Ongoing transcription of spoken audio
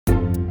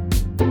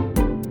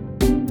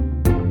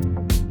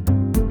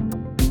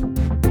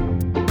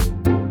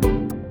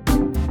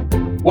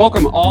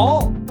Welcome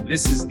all.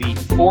 This is the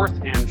fourth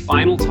and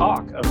final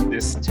talk of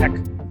this Tech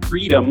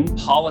Freedom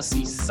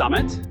Policy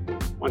Summit.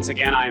 Once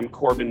again, I am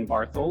Corbin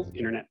Barthold,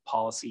 Internet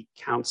Policy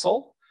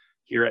Counsel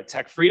here at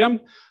Tech Freedom.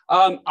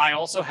 I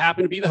also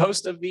happen to be the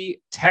host of the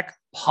Tech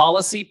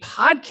Policy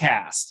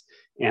Podcast,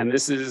 and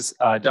this is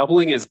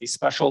doubling as a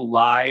special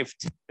live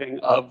taping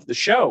of the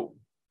show.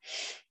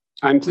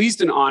 I'm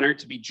pleased and honored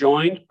to be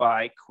joined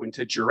by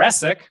Quinta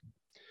Jurecic.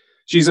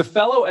 She's a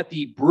fellow at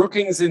the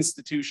Brookings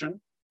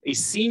Institution, a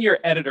senior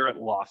editor at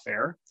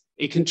Lawfare,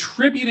 a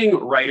contributing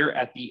writer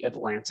at The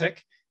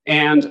Atlantic,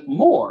 and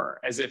more,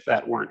 as if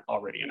that weren't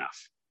already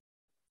enough.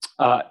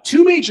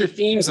 Two major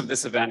themes of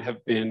this event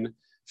have been,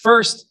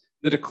 first,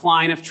 the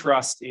decline of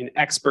trust in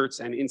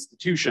experts and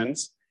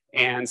institutions,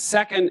 and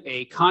second,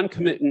 a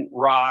concomitant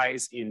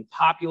rise in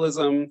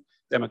populism,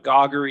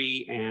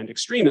 demagoguery, and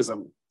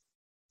extremism.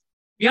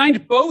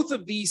 Behind both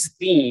of these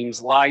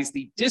themes lies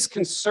the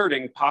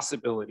disconcerting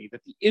possibility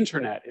that the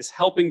internet is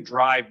helping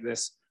drive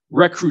this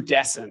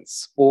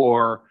recrudescence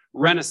or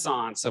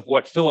renaissance of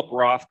what Philip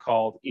Roth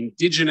called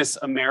indigenous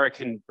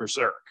American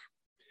berserk.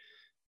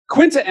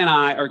 Quinta and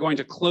I are going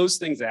to close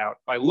things out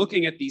by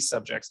looking at these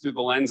subjects through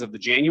the lens of the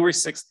January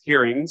 6th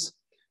hearings,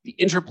 the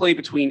interplay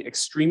between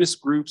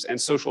extremist groups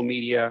and social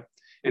media,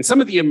 and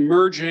some of the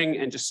emerging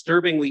and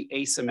disturbingly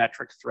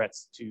asymmetric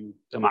threats to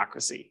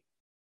democracy.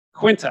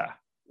 Quinta,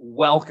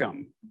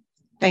 welcome.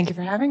 Thank you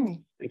for having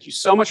me. Thank you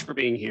so much for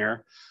being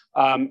here.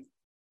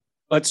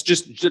 Let's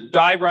just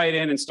dive right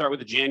in and start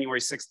with the January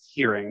 6th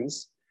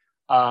hearings.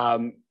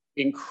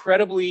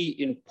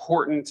 Incredibly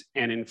important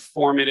and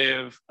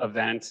informative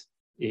event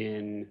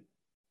in,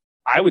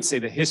 I would say,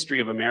 the history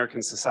of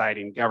American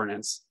society and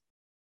governance.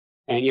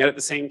 And yet at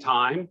the same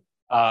time,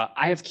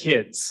 I have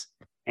kids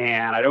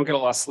and I don't get a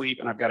lot of sleep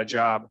and I've got a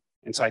job.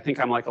 And so I think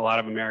I'm like a lot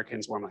of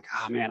Americans where I'm like,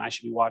 oh man, I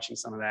should be watching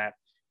some of that.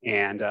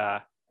 And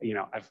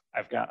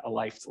I've got a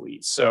life to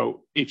lead.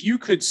 So if you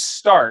could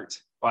start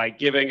by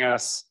giving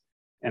us,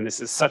 and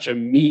this is such a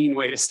mean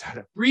way to start,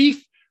 a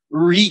brief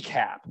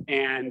recap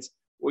and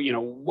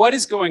what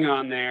is going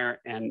on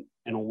there and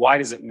why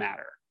does it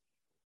matter?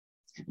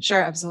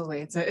 Sure,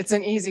 absolutely. It's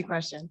an easy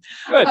question.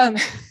 Good.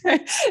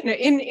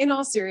 In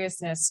all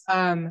seriousness,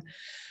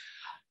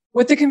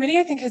 what the committee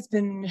I think has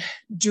been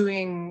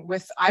doing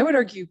with, I would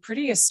argue,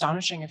 pretty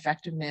astonishing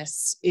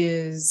effectiveness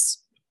is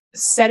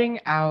setting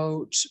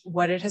out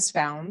what it has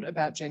found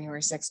about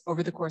January 6th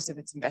over the course of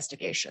its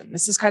investigation.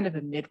 This is kind of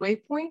a midway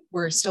point.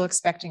 We're still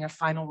expecting a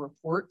final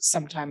report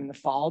sometime in the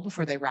fall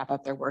before they wrap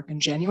up their work in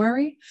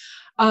January.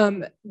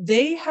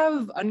 They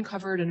have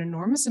uncovered an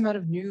enormous amount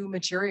of new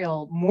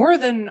material, more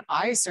than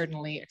I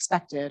certainly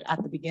expected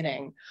at the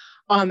beginning.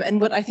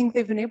 And what I think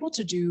they've been able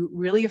to do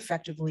really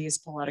effectively is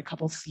pull out a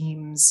couple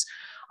themes,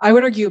 I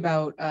would argue,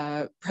 about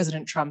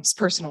President Trump's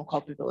personal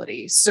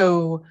culpability.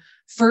 So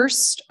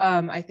first,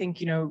 I think,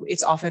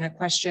 it's often a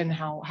question,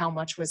 how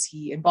much was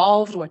he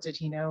involved? What did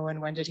he know? And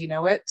when did he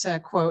know it? To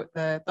quote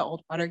the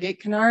old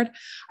Watergate canard.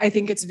 I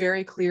think it's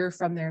very clear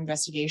from their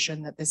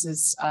investigation that this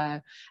is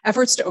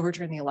efforts to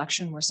overturn the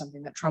election were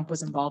something that Trump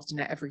was involved in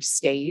at every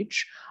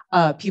stage.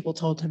 People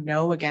told him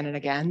no again and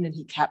again, and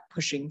he kept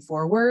pushing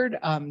forward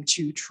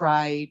to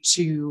try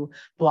to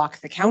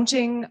block the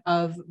counting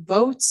of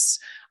votes,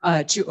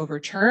 to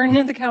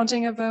overturn the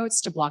counting of votes,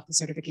 to block the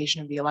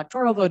certification of the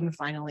electoral vote, and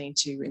finally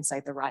to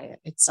incite the riot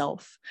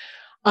itself.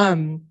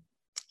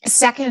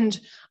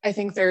 Second, I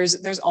think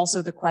there's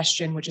also the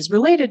question, which is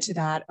related to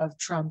that, of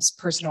Trump's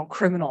personal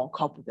criminal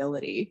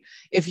culpability.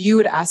 If you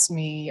had asked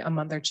me a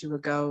month or two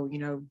ago,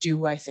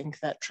 do I think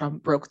that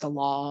Trump broke the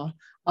law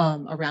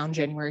around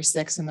January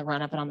 6th in the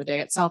run-up and on the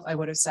day itself, I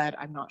would have said,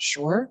 I'm not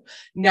sure.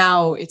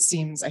 Now it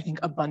seems, I think,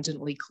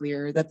 abundantly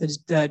clear that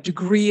the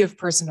degree of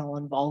personal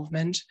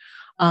involvement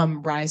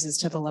rises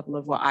to the level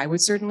of what I would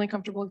certainly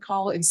comfortably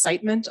call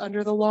incitement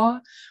under the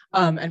law,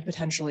 and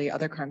potentially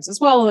other crimes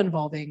as well,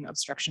 involving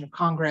obstruction of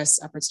Congress,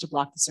 efforts to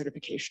block the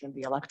certification of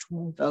the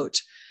electoral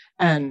vote,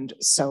 and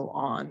so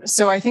on.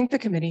 So I think the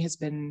committee has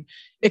been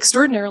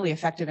extraordinarily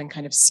effective in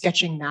kind of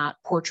sketching that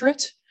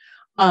portrait,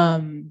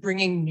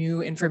 bringing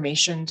new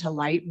information to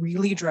light,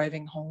 really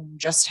driving home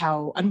just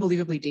how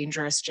unbelievably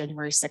dangerous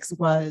January 6th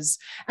was.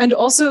 And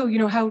also,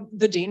 how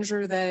the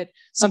danger that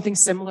something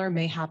similar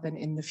may happen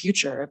in the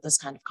future if this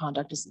kind of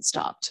conduct isn't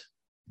stopped.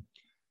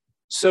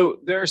 So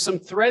there are some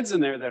threads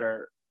in there that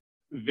are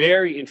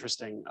very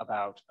interesting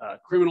about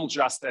criminal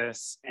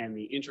justice and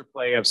the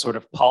interplay of sort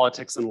of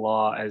politics and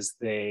law as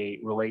they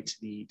relate to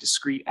the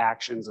discrete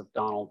actions of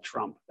Donald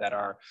Trump that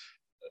are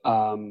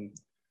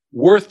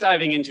worth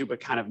diving into,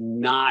 but kind of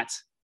not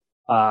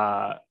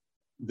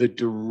the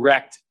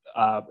direct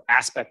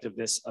aspect of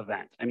this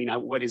event. I mean,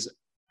 what is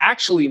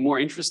actually more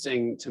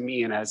interesting to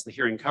me, and as the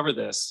hearing covered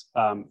this,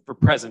 for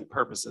present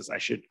purposes, I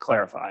should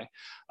clarify,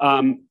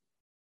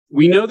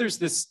 we know there's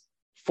this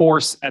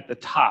force at the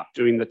top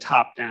doing the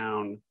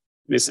top-down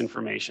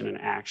misinformation and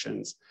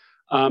actions.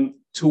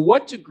 To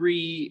what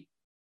degree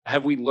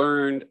have we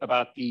learned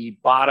about the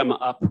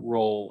bottom-up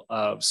role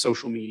of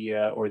social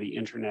media or the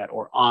internet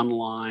or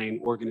online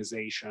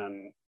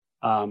organization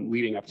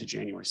leading up to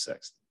January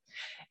 6th?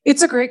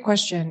 It's a great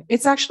question.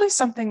 It's actually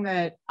something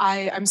that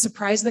I'm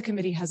surprised the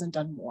committee hasn't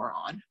done more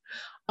on.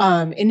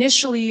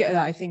 Initially,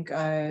 I think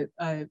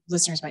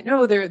listeners might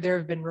know there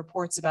have been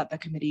reports about the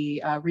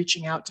committee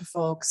reaching out to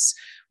folks,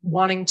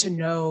 wanting to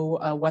know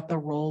what the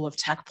role of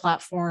tech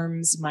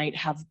platforms might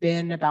have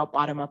been about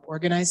bottom-up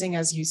organizing,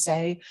 as you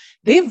say.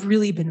 They've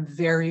really been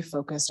very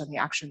focused on the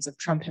actions of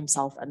Trump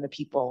himself and the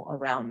people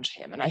around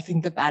him. And I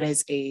think that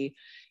is a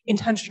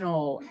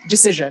intentional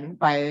decision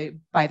by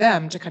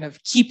them to kind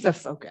of keep the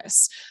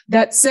focus.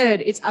 That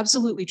said, it's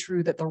absolutely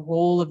true that the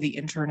role of the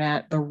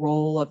internet, the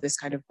role of this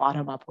kind of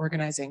bottom-up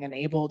organizing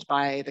enabled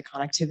by the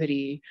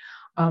connectivity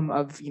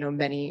of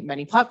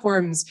many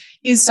platforms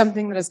is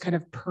something that has kind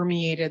of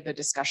permeated the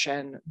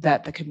discussion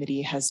that the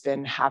committee has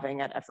been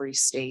having at every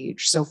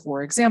stage. So,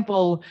 for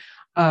example,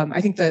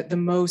 I think the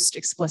most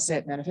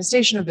explicit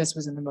manifestation of this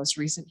was in the most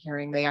recent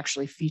hearing. They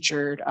actually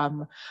featured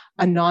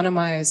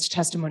anonymized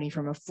testimony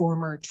from a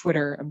former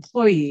Twitter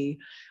employee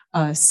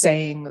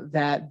saying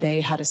that they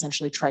had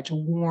essentially tried to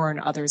warn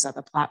others at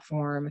the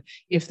platform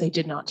if they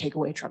did not take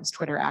away Trump's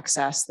Twitter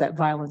access that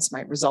violence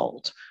might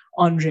result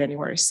on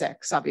January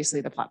 6th.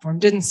 Obviously, the platform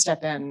didn't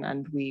step in,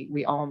 and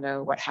we all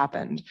know what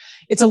happened.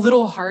 It's a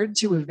little hard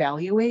to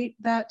evaluate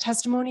that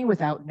testimony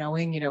without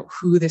knowing,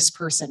 who this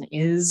person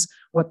is,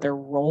 what their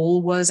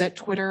role was at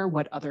Twitter,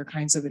 what other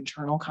kinds of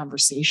internal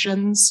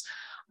conversations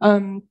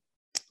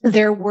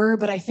there were.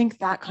 But I think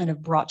that kind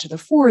of brought to the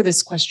fore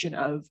this question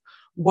of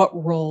what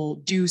role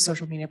do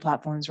social media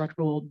platforms, what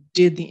role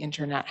did the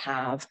internet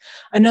have?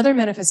 Another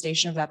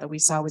manifestation of that we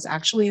saw was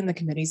actually in the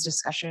committee's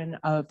discussion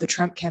of the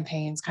Trump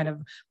campaign's kind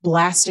of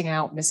blasting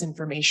out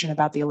misinformation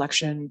about the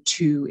election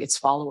to its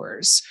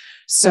followers.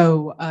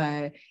 So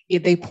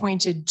they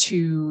pointed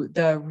to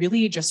the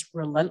really just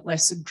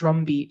relentless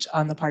drumbeat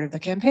on the part of the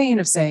campaign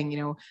of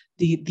saying,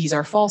 these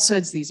are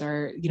falsehoods, these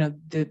are,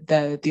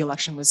 the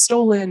election was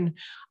stolen,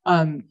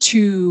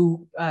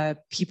 to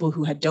people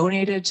who had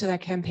donated to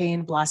that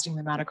campaign, blasting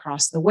them out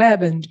across the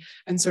web, and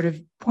sort of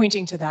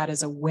pointing to that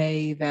as a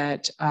way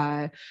that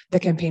the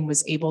campaign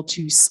was able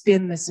to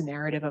spin this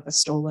narrative of a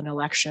stolen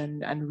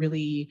election and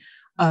really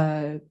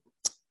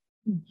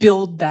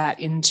build that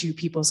into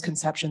people's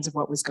conceptions of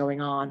what was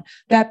going on.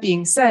 That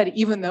being said,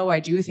 even though I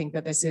do think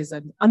that this is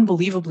an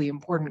unbelievably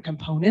important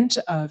component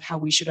of how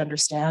we should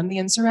understand the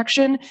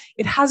insurrection,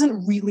 it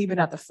hasn't really been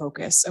at the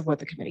focus of what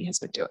the committee has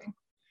been doing.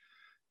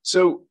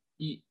 So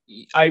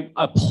I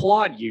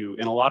applaud you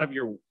in a lot of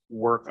your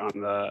work on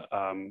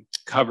the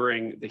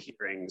covering the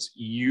hearings.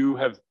 You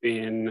have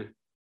been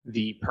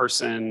the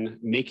person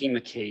making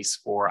the case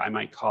for, I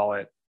might call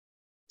it,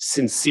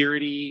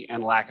 sincerity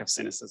and lack of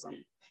cynicism,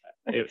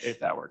 if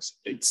that works.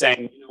 It's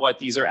saying, what,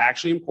 these are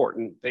actually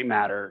important, they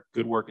matter,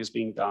 good work is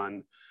being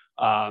done,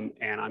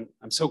 and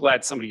I'm so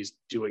glad somebody's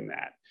doing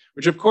that,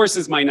 which of course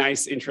is my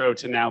nice intro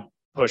to now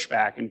push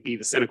back and be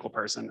the cynical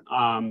person.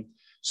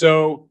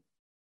 So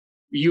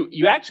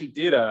you actually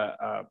did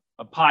a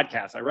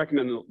podcast. I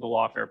recommend the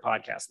Lawfare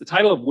podcast, the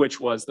title of which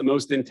was The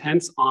Most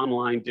Intense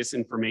Online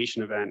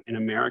Disinformation Event in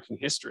American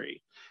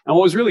History. And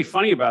what was really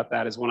funny about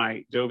that is when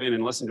I dove in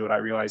and listened to it, I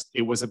realized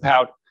it was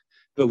about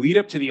the lead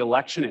up to the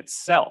election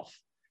itself.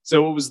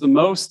 So it was the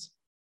most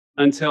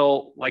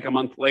until like a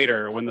month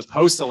later when the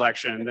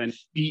post-election then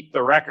beat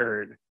the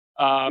record.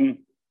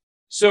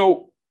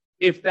 So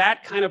if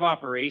that kind of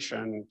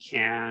operation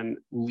can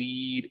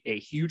lead a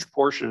huge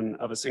portion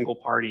of a single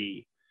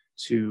party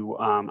to,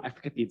 I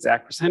forget the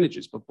exact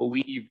percentages, but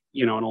believe,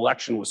 an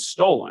election was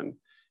stolen.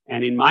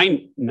 And in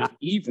my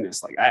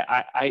naiveness, like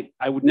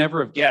I would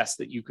never have guessed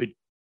that you could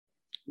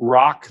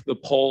rock the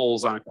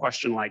polls on a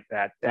question like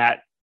that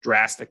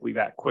drastically,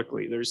 that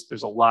quickly.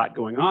 There's a lot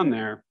going on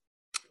there,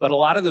 but a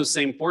lot of those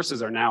same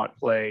forces are now at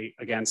play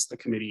against the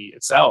committee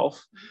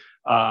itself.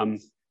 I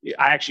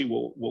actually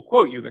will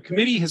quote you. The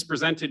committee has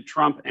presented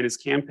Trump and his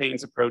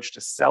campaign's approach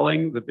to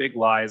selling the big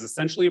lie as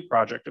essentially a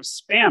project of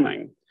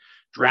spamming,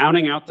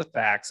 drowning out the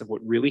facts of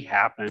what really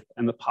happened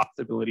and the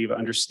possibility of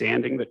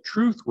understanding that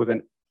truth with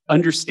an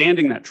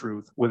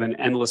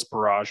endless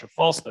barrage of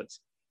falsehoods.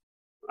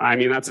 I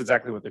mean, that's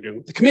exactly what they're doing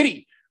with the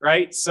committee,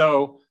 right?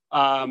 So,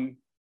 I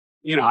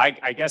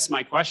guess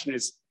my question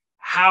is,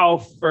 how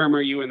firm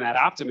are you in that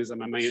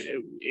optimism? I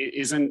mean,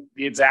 isn't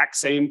the exact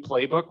same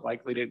playbook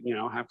likely to,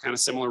 have kind of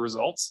similar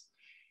results?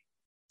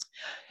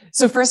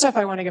 So first off,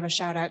 I want to give a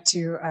shout out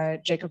to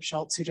Jacob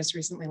Schultz, who just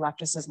recently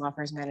left us as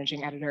Lawfare's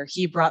managing editor.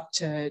 He brought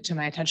to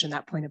my attention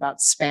that point about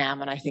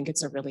spam, and I think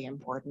it's a really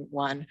important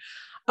one.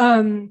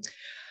 I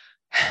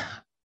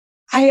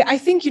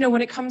think,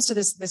 when it comes to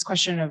this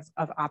question of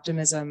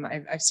optimism,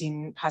 I've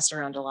seen passed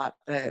around a lot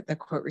the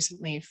quote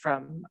recently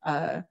from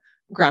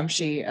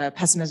Gramsci,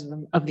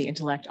 pessimism of the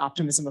intellect,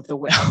 optimism of the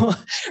will,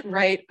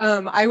 right?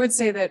 I would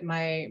say that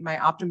my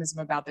optimism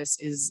about this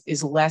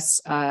is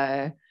less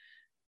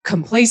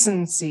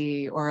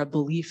complacency or a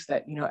belief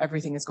that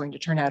everything is going to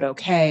turn out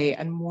okay,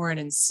 and more an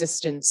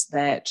insistence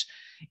that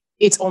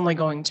it's only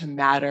going to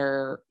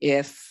matter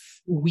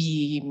if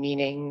we,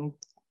 meaning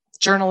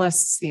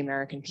journalists, the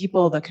American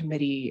people, the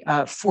committee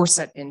force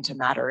it into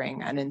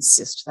mattering and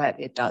insist that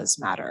it does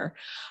matter.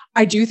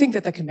 I do think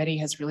that the committee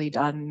has really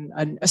done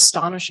an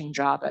astonishing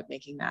job at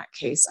making that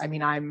case. I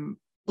mean, I'm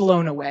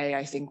blown away.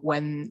 I think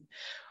when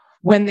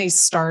they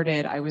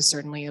started, I was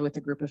certainly with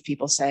a group of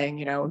people saying,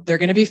 you know, they're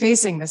going to be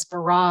facing this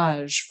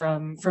barrage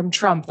from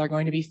Trump. They're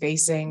going to be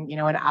facing, you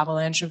know, an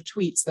avalanche of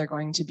tweets. They're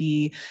going to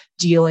be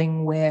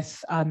dealing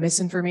with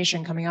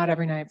misinformation coming out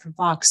every night from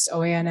Fox,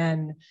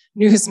 OANN,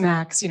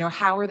 Newsmax. You know,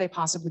 how are they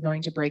possibly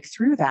going to break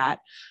through that?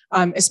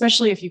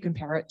 Especially if you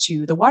compare it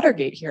to the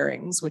Watergate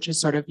hearings, which is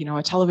sort of, you know,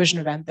 a television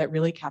event that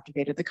really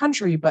captivated the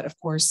country. But of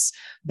course,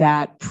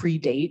 that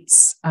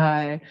predates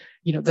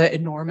you know, the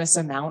enormous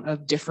amount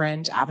of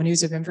different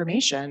avenues of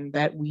information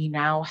that we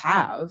now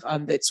have,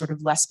 that's sort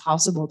of less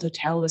possible to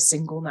tell a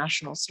single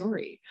national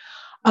story.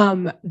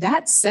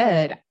 That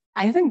said,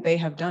 I think they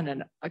have done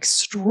an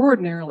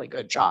extraordinarily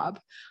good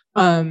job,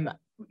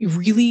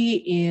 really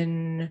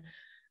in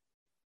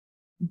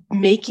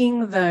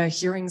making the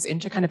hearings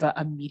into kind of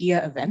a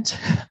media event.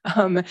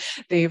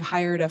 They've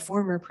hired a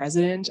former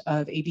president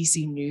of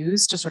ABC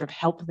News to sort of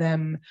help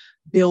them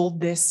build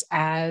this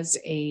as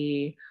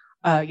a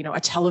you know, a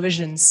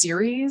television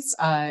series.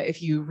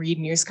 If you read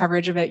news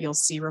coverage of it, you'll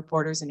see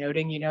reporters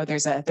noting, you know,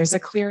 there's a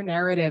clear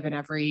narrative in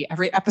every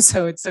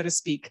episode, so to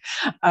speak.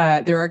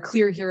 There are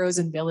clear heroes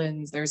and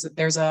villains.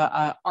 There's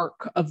a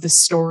arc of the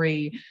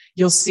story.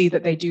 You'll see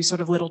that they do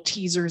sort of little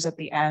teasers at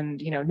the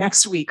end. You know,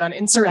 next week on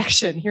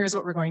insurrection, here's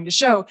what we're going to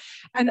show.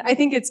 And I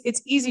think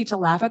it's easy to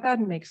laugh at that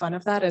and make fun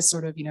of that as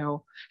sort of, you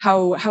know,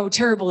 how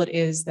terrible it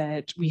is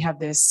that we have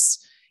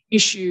this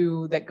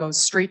issue that goes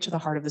straight to the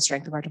heart of the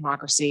strength of our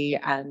democracy,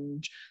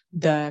 and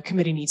the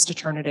committee needs to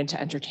turn it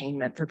into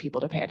entertainment for people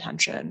to pay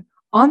attention.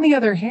 On the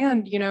other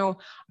hand, you know,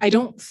 I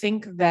don't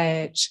think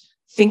that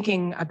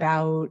thinking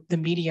about the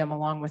medium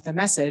along with the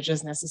message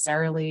is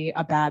necessarily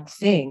a bad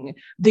thing.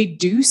 They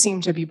do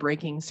seem to be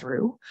breaking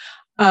through.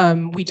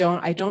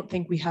 I don't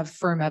think we have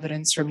firm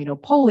evidence from, you know,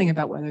 polling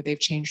about whether they've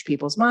changed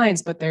people's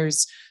minds, but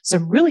there's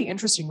some really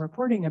interesting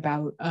reporting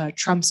about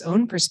Trump's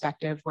own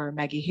perspective, where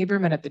Maggie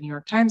Haberman at the New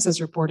York Times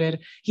has reported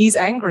he's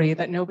angry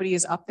that nobody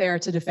is up there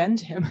to defend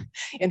him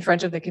in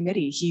front of the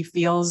committee. He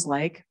feels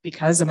like,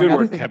 because among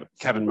other things,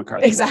 Kevin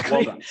McCarthy. Exactly.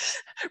 Well done.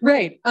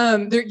 Right.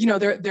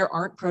 There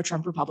aren't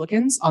pro-Trump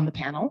Republicans on the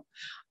panel.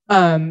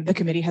 The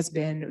committee has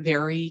been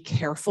very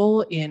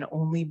careful in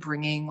only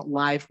bringing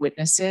live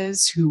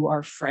witnesses who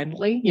are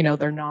friendly. You know,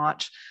 they're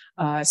not,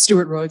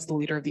 Stuart Rhodes, the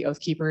leader of the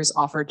Oath Keepers,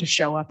 offered to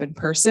show up in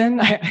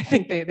person. I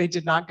think they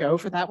did not go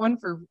for that one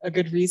for a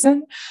good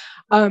reason.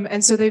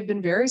 And so they've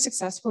been very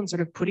successful in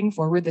sort of putting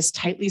forward this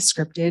tightly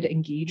scripted,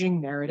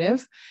 engaging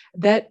narrative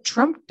that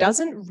Trump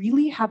doesn't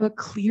really have a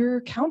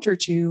clear counter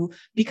to,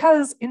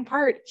 because in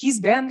part,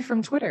 he's banned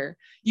from Twitter.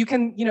 You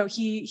can, you know,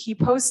 he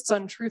posts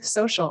on Truth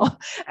Social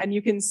and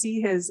you can see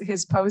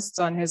his posts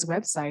on his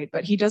website,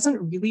 but he doesn't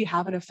really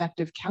have an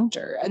effective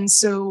counter. And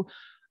so,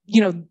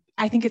 you know,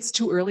 I think it's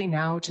too early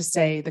now to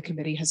say the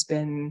committee has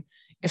been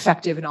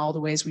effective in all the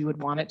ways we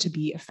would want it to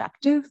be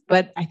effective,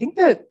 but I think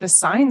that the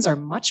signs are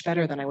much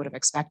better than I would have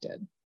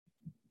expected.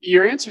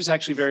 Your answer is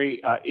actually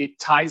very, it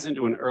ties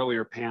into an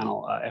earlier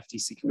panel.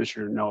 FTC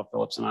Commissioner Noah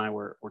Phillips and I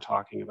were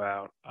talking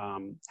about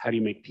how do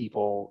you make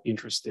people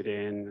interested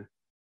in,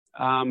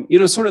 you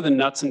know, sort of the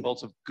nuts and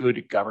bolts of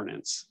good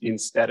governance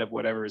instead of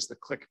whatever is the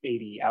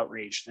clickbaity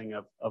outrage thing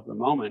of the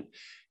moment.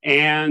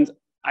 And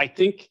I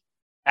think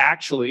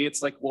actually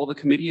it's like, well, the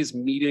committee is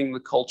meeting the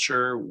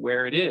culture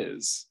where it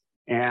is.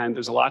 And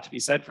there's a lot to be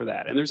said for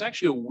that. And there's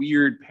actually a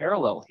weird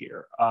parallel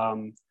here.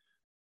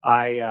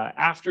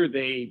 After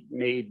they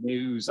made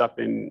news up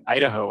in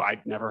Idaho,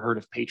 I'd never heard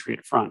of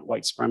Patriot Front,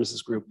 white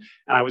supremacist group.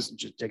 And I was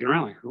just digging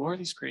around like, who are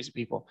these crazy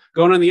people?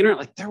 Going on the internet,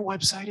 like their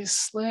website is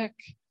slick.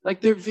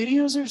 Like their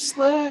videos are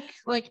slick.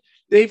 Like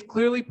they've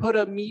clearly put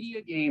a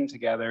media game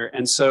together.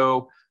 And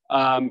so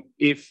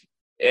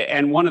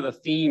and one of the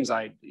themes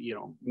I, you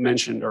know,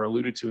 mentioned or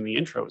alluded to in the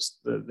intro is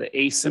the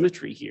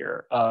asymmetry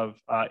here of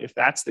if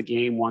that's the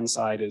game one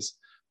side is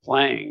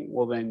playing,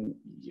 well then,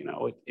 you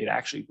know, it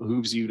actually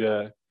behooves you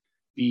to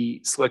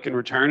be slick in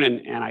return.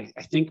 And I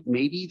think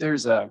maybe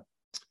there's a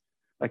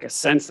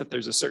sense that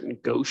there's a certain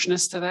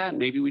gaucheness to that.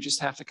 Maybe we just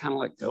have to kind of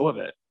let go of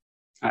it.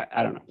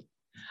 I don't know.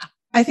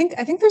 I think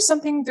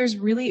there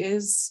really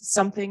is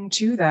something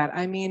to that.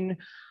 I mean,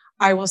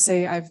 I will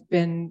say I've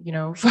been, you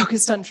know,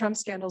 focused on Trump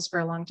scandals for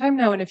a long time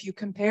now. And if you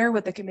compare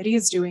what the committee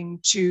is doing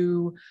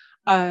to,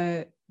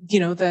 you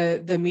know,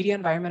 the media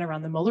environment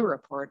around the Mueller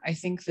report, I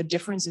think the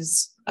difference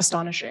is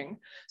astonishing.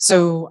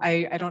 So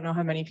I don't know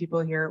how many people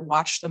here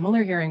watched the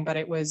Mueller hearing, but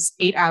it was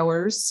 8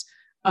 hours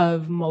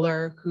of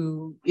Mueller,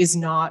 who is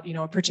not, you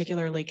know, a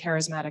particularly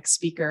charismatic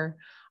speaker,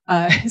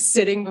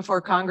 sitting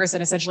before Congress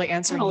and essentially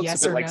answering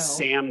yes or no. Like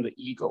Sam the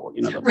Eagle,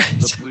 you know, the, right.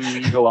 the blue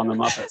eagle on the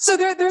Muppets. So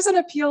there's an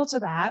appeal to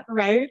that,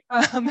 right?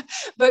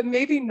 But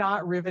maybe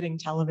not riveting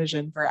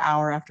television for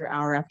hour after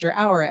hour after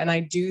hour. And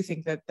I do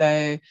think that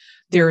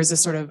there is a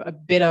sort of a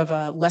bit of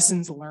a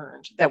lessons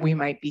learned that we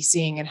might be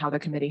seeing in how the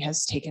committee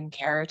has taken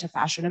care to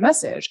fashion a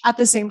message. At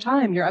the same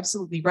time, you're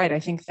absolutely right. I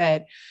think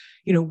that,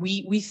 you know,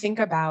 we think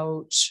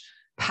about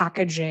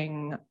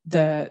packaging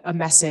a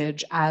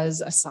message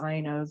as a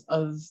sign of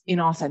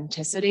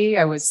inauthenticity.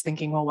 I was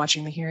thinking while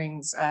watching the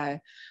hearings,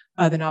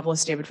 the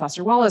novelist David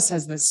Foster Wallace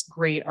has this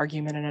great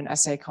argument in an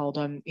essay called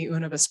E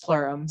Unibus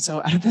Plurum,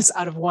 so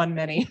out of one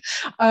many,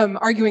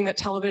 arguing that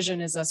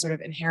television is a sort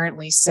of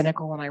inherently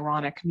cynical and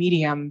ironic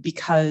medium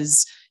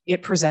because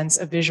it presents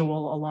a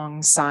visual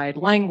alongside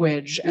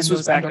language. This and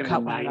was back in the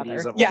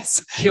 90s of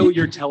yes. Kill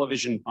your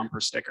television bumper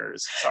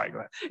stickers. Sorry, go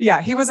ahead.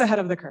 Yeah, he was ahead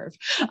of the curve.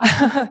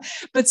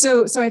 But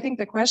so I think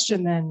the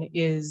question then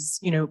is,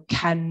 you know,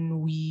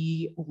 can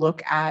we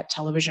look at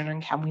television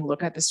and can we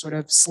look at this sort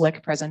of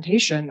slick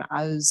presentation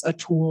as a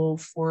tool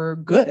for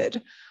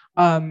good?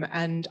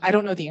 And I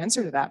don't know the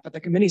answer to that, but the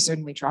committee's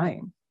certainly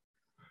trying.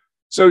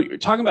 So you're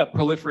talking about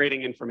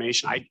proliferating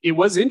information. It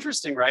was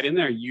interesting, right in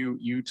there.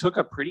 You took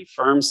a pretty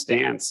firm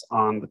stance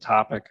on the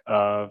topic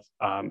of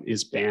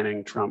is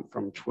banning Trump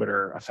from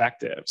Twitter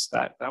effective?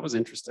 That was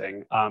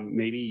interesting.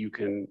 Maybe you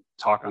can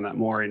talk on that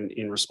more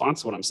in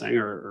response to what I'm saying,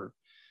 or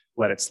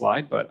let it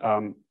slide. But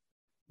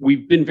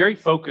we've been very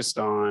focused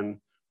on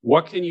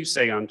what can you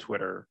say on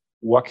Twitter,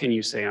 what can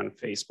you say on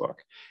Facebook,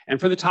 and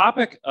for the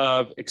topic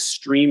of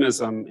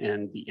extremism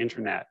and the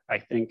internet, I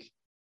think.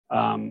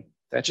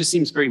 That just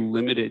seems very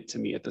limited to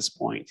me at this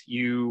point.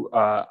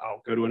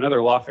 I'll go to another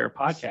Lawfare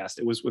podcast.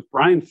 It was with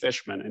Brian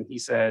Fishman, and he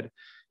said,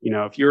 you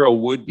know, if you're a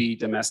would-be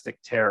domestic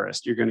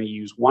terrorist, you're going to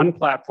use one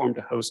platform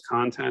to host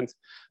content,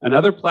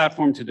 another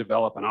platform to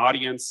develop an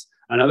audience,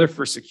 another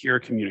for secure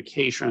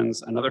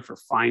communications, another for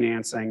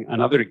financing,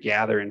 another to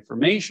gather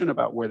information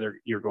about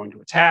whether you're going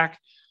to attack.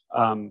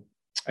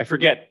 I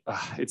forget,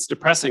 it's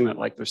depressing that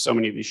like there's so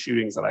many of these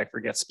shootings that I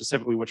forget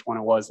specifically which one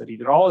it was that he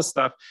did all his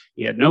stuff.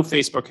 He had no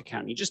Facebook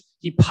account.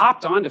 He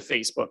popped onto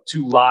Facebook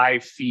to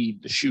live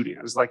feed the shooting.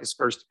 It was like his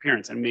first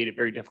appearance and made it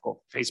very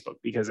difficult for Facebook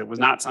because it was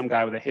not some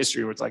guy with a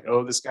history where it's like,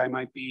 oh, this guy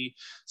might be,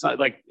 so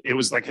like, it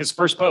was like his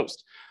first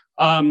post.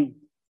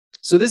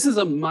 So this is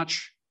a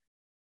much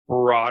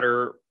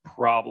broader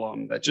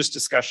problem that just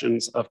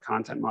discussions of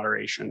content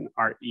moderation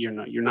are,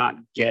 you're not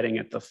getting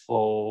at the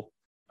full,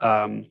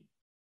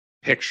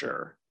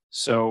 picture.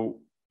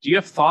 So do you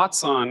have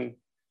thoughts on,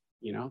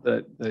 you know,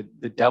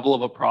 the devil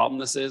of a problem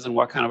this is and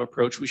what kind of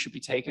approach we should be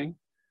taking?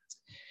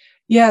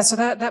 Yeah, so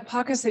that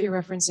podcast that you're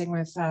referencing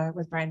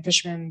with Brian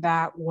Fishman,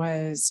 that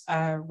was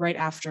right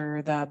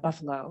after the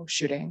Buffalo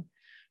shooting.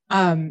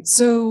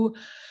 So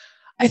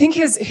I think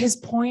his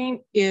point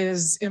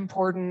is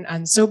important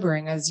and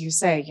sobering, as you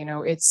say. You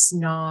know, it's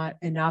not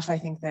enough. I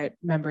think that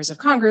members of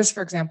Congress,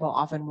 for example,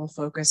 often will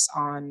focus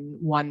on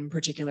one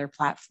particular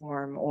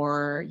platform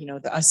or, you know,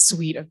 a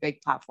suite of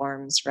big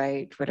platforms,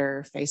 right?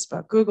 Twitter,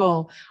 Facebook,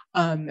 Google,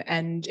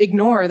 and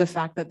ignore the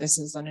fact that this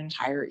is an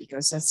entire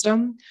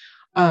ecosystem.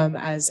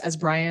 As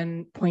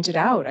Brian pointed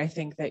out, I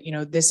think that, you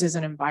know, this is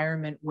an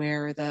environment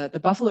where the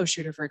Buffalo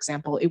shooter, for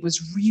example, it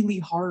was really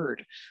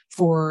hard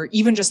for,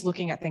 even just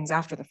looking at things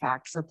after the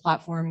fact, for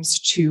platforms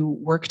to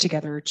work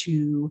together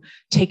to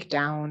take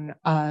down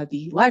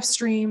the live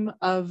stream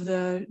of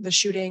the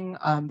shooting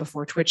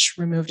before Twitch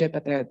removed it,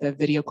 but the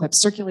video clip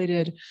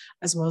circulated,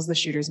 as well as the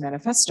shooter's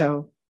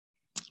manifesto.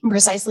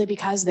 Precisely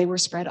because they were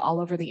spread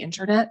all over the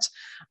internet.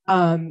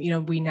 You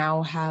know, we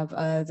now have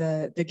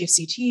the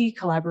GIF-CT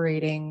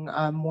collaborating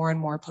more and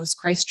more post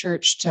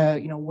Christchurch to,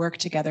 you know, work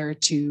together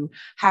to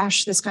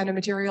hash this kind of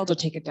material, to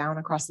take it down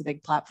across the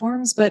big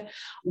platforms. But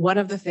one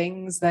of the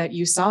things that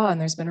you saw,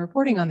 and there's been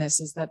reporting on this,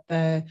 is that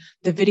the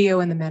video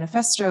and the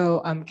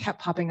manifesto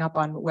kept popping up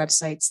on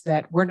websites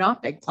that were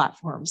not big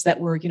platforms, that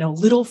were, you know,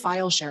 little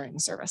file sharing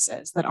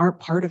services that aren't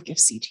part of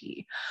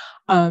GIF-CT.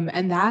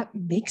 And that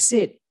makes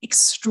it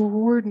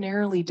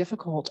extraordinarily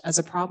difficult as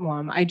a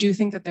problem. I do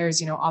think that there's,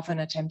 you know, often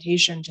a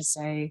temptation to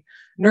say,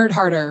 nerd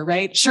harder,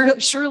 right?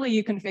 Surely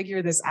you can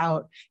figure this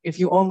out if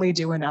you only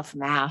do enough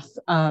math.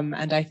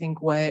 And I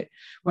think what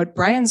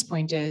Brian's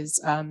point is,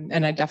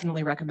 and I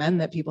definitely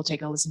recommend that people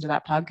take a listen to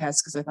that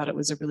podcast because I thought it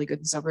was a really good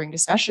and sobering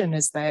discussion,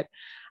 is that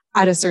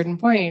at a certain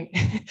point,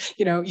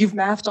 you know, you've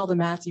mathed all the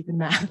math you can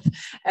math,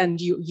 and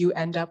you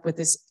end up with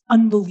this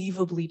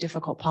unbelievably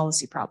difficult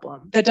policy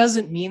problem. That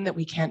doesn't mean that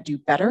we can't do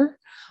better,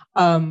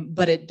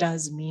 but it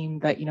does mean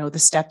that, you know, the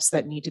steps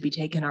that need to be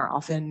taken are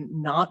often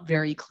not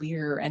very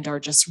clear and are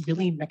just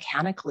really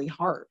mechanically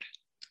hard.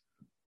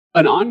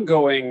 An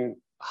ongoing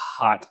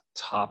hot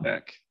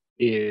topic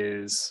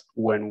is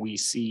when we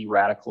see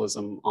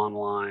radicalism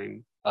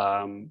online,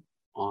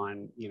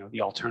 on, you know, the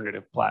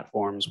alternative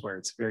platforms where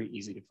it's very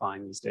easy to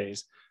find these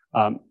days.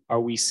 Are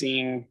we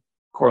seeing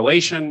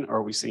correlation or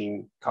are we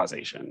seeing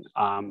causation?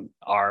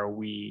 Are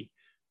we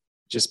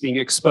just being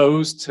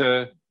exposed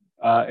to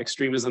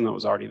extremism that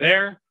was already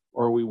there?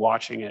 or are we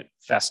watching it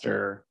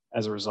fester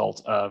as a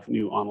result of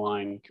new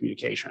online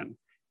communication?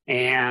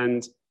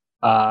 And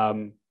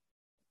I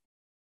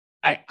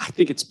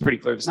think it's pretty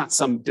clear. There's not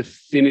some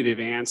definitive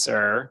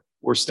answer.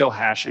 We're still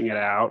hashing it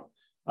out.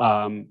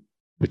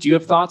 But do you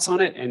have thoughts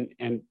on it?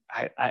 And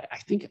I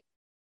think,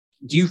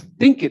 do you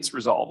think it's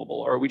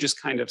resolvable, or are we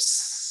just kind of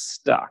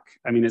stuck?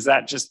 I mean, is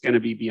that just going to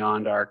be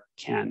beyond our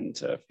ken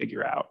to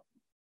figure out?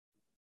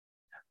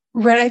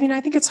 Right. I mean,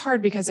 I think it's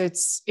hard because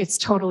it's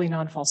totally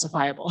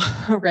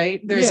non-falsifiable, right?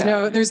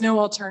 There's no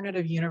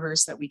alternative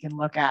universe that we can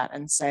look at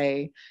and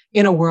say,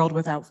 in a world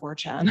without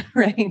 4chan,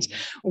 right?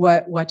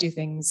 What do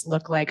things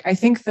look like? I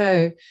think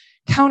the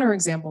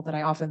counterexample that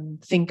I often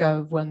think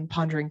of when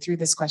pondering through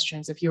this question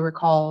is, if you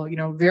recall,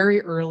 very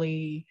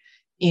early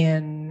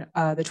in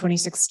the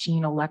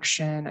 2016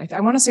 election, I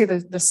want to say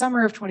the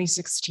summer of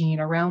 2016,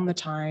 around the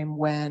time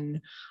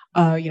when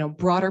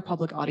broader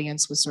public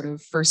audience was sort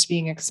of first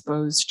being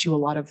exposed to a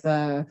lot of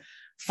the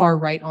far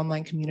right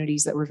online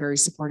communities that were very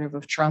supportive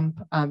of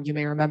Trump. You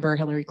may remember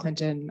Hillary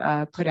Clinton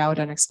put out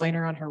an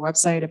explainer on her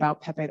website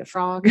about Pepe the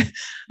Frog.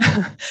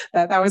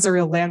 that was a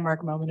real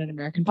landmark moment in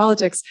American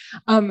politics.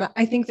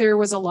 I think there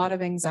was a lot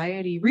of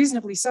anxiety,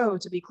 reasonably so,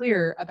 to be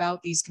clear,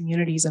 about these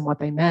communities and what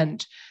they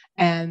meant,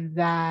 and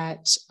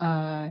that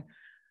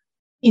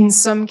in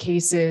some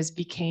cases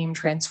became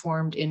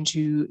transformed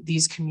into,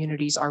 these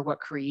communities are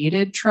what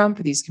created Trump.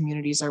 These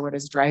communities are what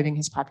is driving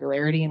his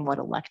popularity and what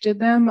elected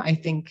them. I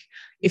think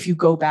if you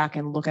go back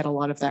and look at a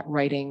lot of that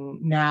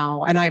writing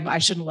now, and I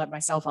shouldn't let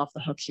myself off the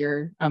hook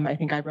here, I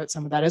think I wrote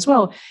some of that as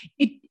well.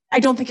 I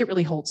don't think it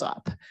really holds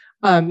up.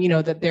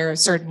 That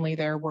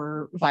there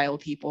were vile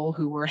people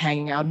who were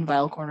hanging out in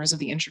vile corners of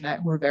the internet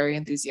who were very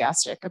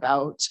enthusiastic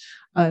about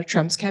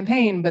Trump's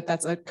campaign, but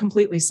that's a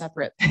completely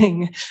separate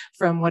thing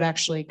from what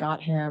actually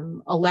got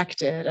him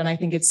elected. And I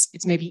think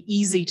it's maybe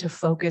easy to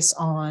focus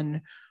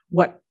on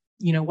what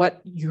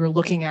you're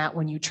looking at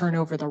when you turn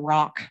over the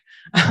rock,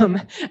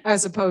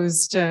 as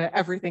opposed to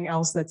everything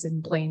else that's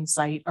in plain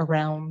sight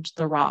around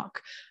the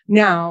rock.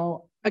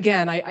 Now,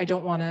 again, I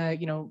don't want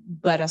to,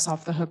 let us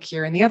off the hook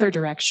here in the other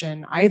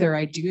direction either.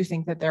 I do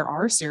think that there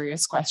are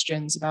serious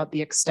questions about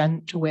the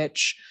extent to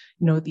which,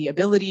 the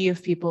ability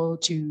of people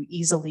to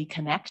easily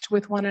connect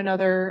with one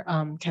another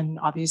can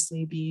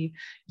obviously be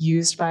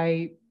used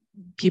by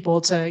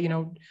people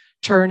to,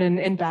 turn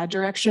in bad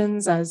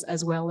directions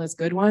as well as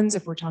good ones.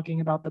 If we're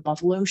talking about the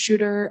Buffalo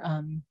shooter,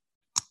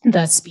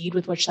 the speed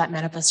with which that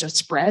manifesto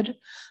spread,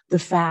 the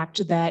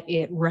fact that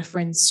it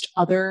referenced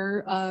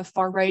other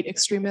far-right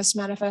extremist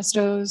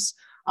manifestos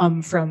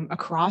from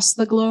across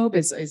the globe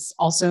is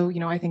also,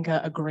 I think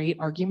a great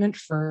argument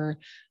for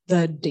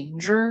the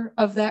danger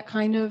of that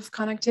kind of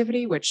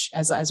connectivity, which,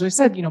 as we've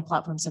said,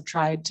 platforms have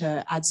tried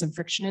to add some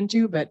friction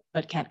into, but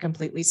can't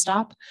completely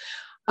stop.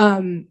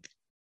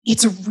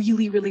 It's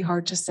really, really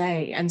hard to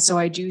say. And so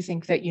I do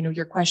think that,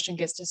 your question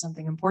gets to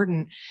something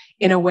important.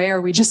 In a way, are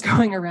we just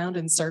going around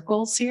in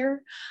circles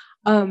here?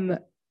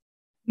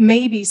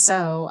 Maybe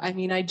so. I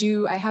mean,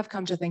 I have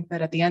come to think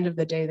that at the end of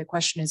the day, the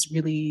question is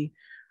really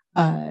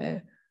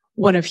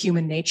one of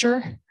human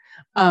nature.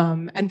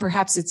 And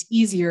perhaps it's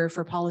easier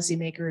for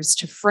policymakers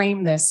to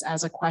frame this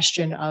as a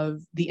question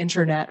of the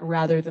internet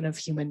rather than of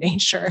human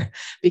nature.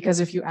 Because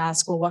if you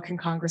ask, well, what can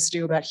Congress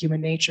do about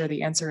human nature?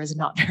 The answer is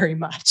not very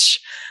much.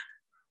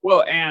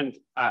 Well, and,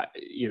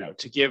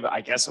 to give,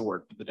 I guess, a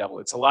word for the devil,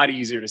 it's a lot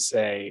easier to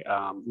say,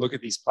 look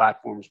at these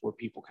platforms where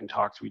people can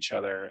talk to each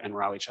other and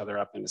rile each other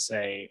up, and to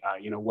say,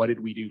 what did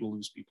we do to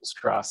lose people's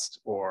trust?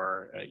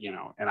 Or,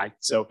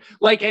 so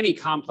like any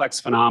complex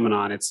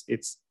phenomenon,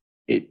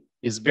 it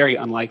is very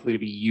unlikely to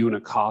be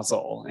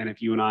unicausal. And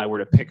if you and I were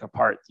to pick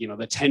apart,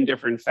 the 10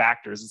 different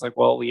factors, it's like,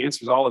 well, the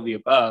answer is all of the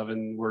above.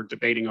 And we're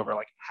debating over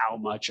like how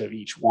much of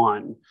each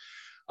one.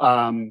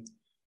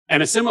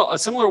 And a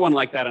similar one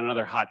like that,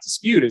 another hot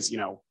dispute is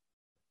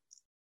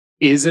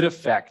it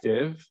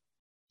effective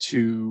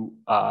to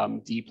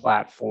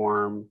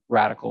deplatform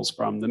radicals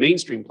from the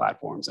mainstream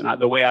platforms? And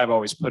the way I've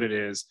always put it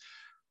is,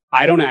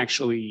 I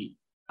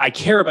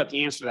care about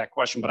the answer to that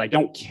question, but I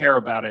don't care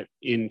about it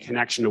in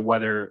connection to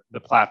whether the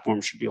platform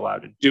should be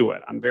allowed to do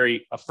it. I'm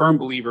a firm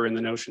believer in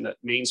the notion that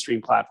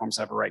mainstream platforms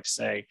have a right to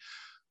say,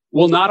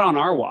 well, not on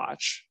our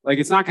watch. Like,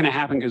 it's not going to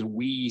happen because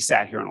we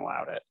sat here and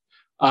allowed it.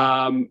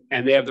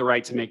 And they have the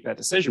right to make that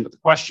decision. But the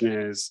question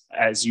is,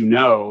 as you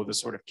know, the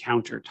sort of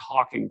counter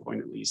talking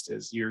point, at least,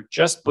 is you're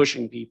just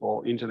pushing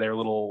people into their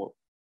little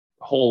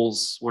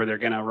holes where they're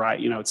going to write,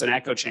 it's an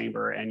echo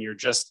chamber, and you're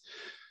just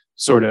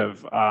sort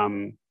of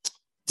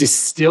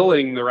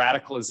distilling the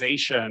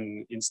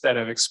radicalization instead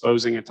of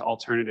exposing it to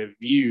alternative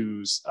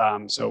views.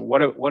 So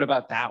what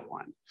about that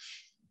one?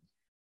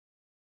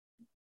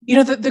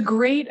 The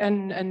great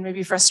and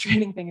maybe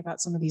frustrating thing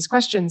about some of these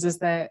questions is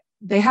that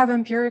they have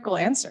empirical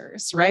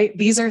answers, right?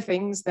 These are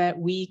things that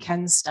we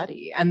can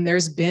study. And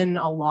there's been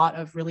a lot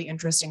of really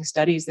interesting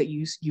studies that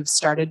you've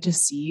started to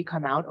see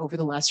come out over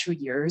the last few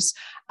years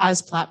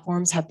as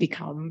platforms have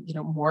become,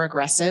 more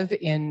aggressive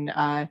in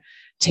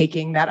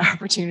taking that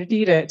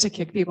opportunity to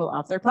kick people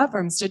off their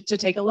platforms, to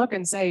take a look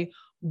and say,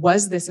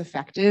 was this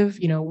effective?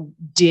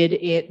 Did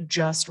it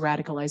just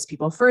radicalize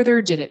people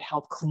further? Did it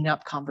help clean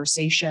up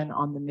conversation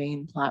on the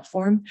main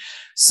platform?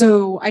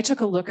 So I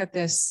took a look at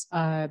this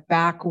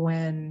back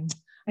when,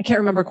 I can't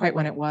remember quite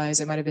when it was.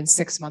 It might have been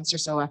 6 months or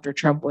so after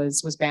Trump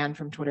was banned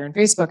from Twitter and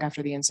Facebook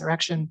after the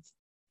insurrection.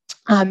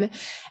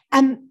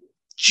 And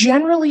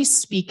generally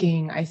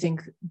speaking, I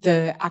think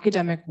the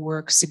academic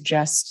work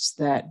suggests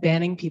that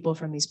banning people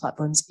from these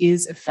platforms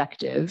is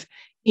effective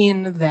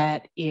in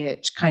that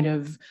it kind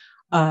of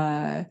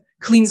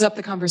cleans up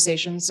the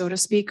conversation, so to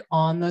speak,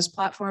 on those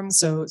platforms.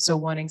 So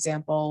one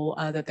example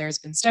that there's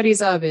been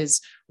studies of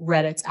is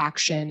Reddit's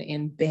action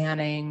in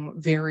banning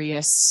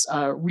various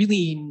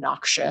really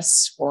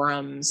noxious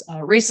forums,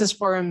 racist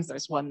forums.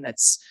 There's one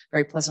that's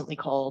very pleasantly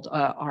called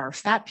Our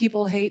Fat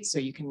People Hate, so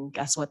you can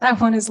guess what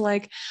that one is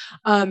like.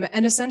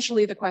 And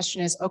essentially the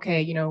question is,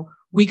 okay,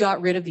 we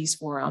got rid of these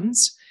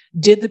forums.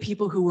 Did the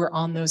people who were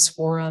on those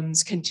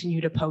forums continue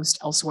to post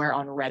elsewhere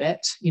on Reddit?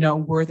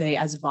 Were they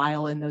as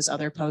vile in those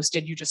other posts?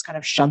 Did you just kind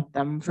of shunt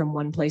them from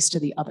one place to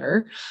the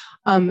other?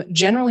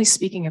 Generally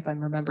speaking, if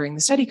I'm remembering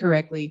the study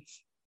correctly,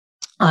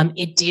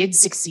 it did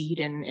succeed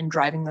in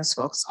driving those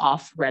folks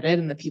off Reddit,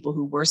 and the people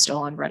who were still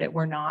on Reddit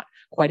were not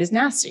quite as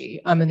nasty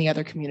in the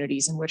other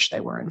communities in which they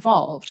were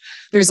involved.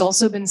 There's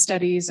also been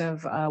studies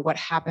of what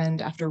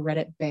happened after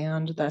Reddit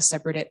banned the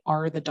subreddit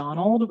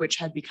r/the_Donald, which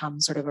had become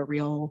sort of a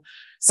real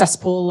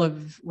cesspool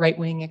of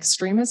right-wing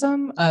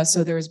extremism.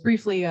 So there was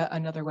briefly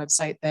another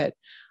website that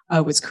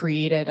was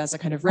created as a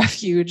kind of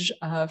refuge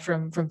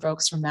from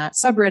folks from that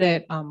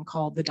subreddit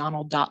called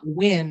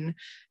thedonald.win.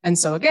 And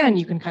so again,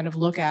 you can kind of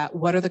look at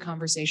what are the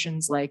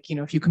conversations like,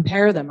 if you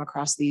compare them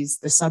across the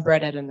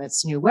subreddit and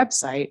this new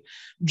website,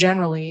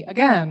 generally,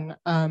 again,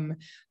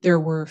 there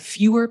were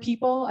fewer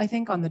people, I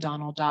think, on the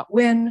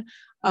Donald.win.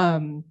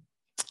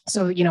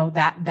 So,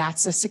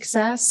 that's a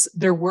success.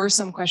 There were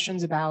some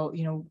questions about,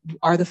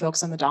 are the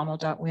folks on the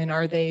Donald.win,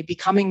 are they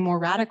becoming more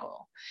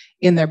radical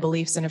in their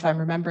beliefs? And if I'm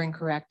remembering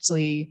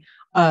correctly,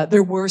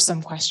 there were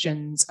some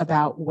questions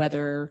about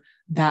whether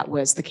that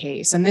was the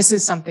case. And this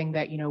is something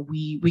that,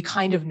 we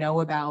kind of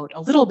know about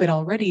a little bit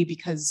already,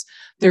 because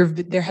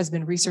there has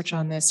been research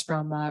on this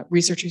from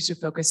researchers who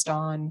focused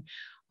on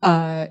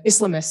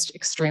Islamist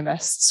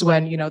extremists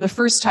when, the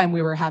first time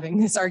we were having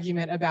this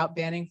argument about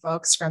banning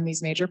folks from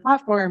these major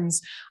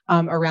platforms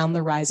around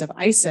the rise of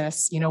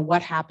ISIS,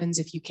 what happens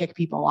if you kick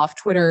people off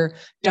Twitter?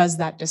 Does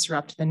that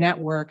disrupt the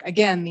network?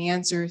 Again, the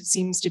answer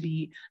seems to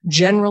be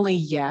generally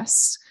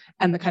yes.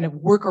 And the kind of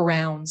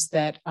workarounds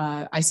that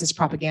ISIS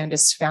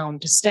propagandists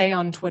found to stay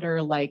on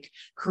Twitter, like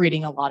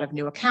creating a lot of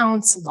new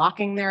accounts,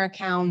 locking their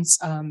accounts,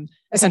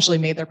 essentially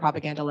made their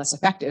propaganda less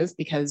effective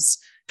because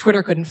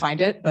Twitter couldn't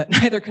find it, but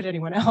neither could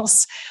anyone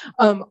else.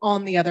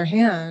 On the other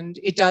hand,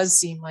 it does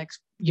seem like,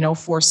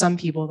 for some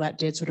people that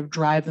did sort of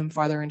drive them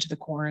farther into the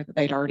corner that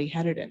they'd already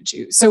headed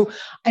into. So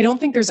I don't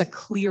think there's a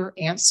clear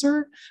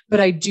answer, but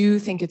I do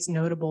think it's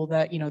notable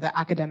that, the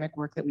academic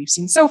work that we've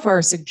seen so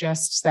far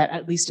suggests that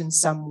at least in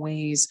some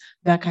ways,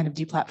 that kind of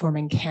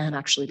deplatforming can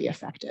actually be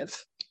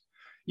effective.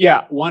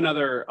 Yeah, one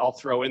other I'll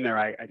throw in there.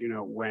 I do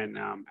know when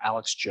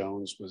Alex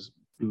Jones was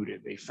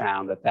booted, they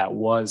found that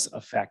was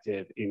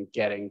effective in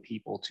getting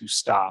people to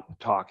stop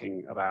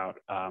talking about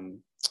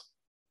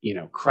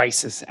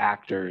crisis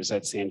actors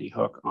at Sandy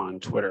Hook on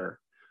Twitter.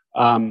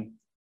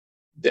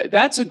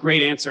 That's a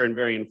great answer and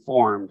very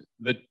informed.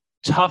 The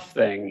tough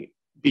thing,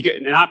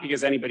 not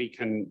because anybody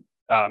can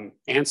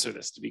answer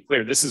this, to be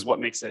clear, this is what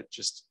makes it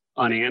just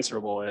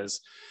unanswerable, is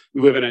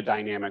we live in a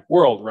dynamic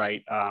world,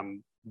 right?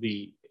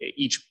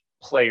 Each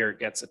player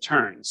gets a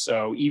turn.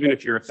 So even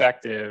if you're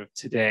effective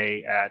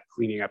today at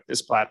cleaning up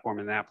this platform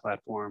and that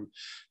platform,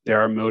 there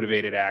are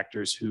motivated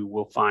actors who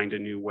will find a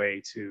new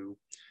way to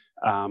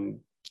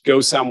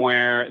go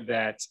somewhere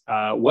that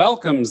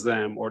welcomes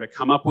them, or to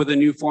come up with a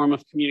new form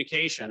of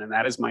communication. And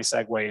that is my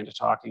segue into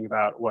talking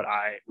about what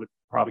I would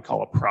probably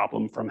call a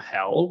problem from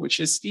hell, which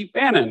is Steve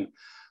Bannon.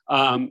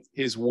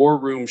 His War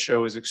Room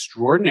show is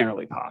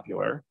extraordinarily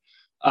popular.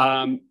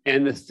 And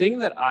the thing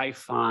that I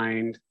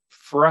find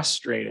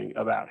frustrating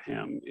about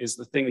him is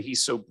the thing that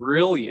he's so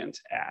brilliant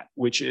at,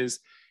 which is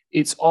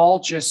it's all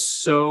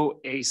just so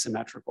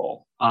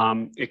asymmetrical.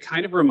 It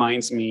kind of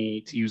reminds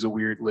me, to use a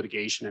weird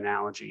litigation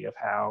analogy, of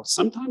how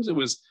sometimes it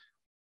was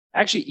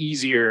actually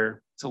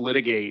easier to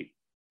litigate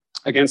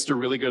against a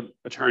really good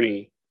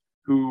attorney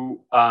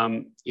who,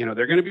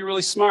 they're going to be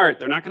really smart.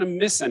 They're not going to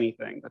miss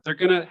anything, but they're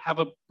going to have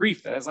a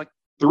brief that has like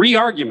 3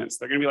 arguments.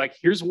 They're going to be like,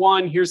 here's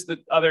one, here's the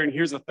other, and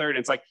here's the third. And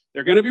it's like,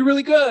 they're going to be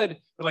really good,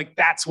 but like,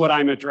 that's what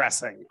I'm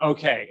addressing.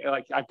 Okay.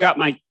 Like, I've got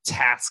my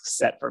task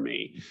set for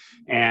me.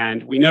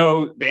 And we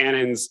know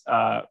Bannon's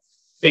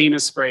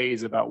famous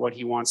phrase about what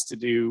he wants to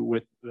do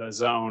with the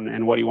zone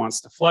and what he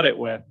wants to flood it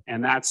with.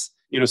 And that's,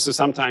 so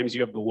sometimes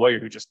you have the lawyer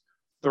who just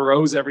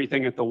throws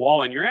everything at the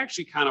wall, and you're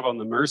actually kind of on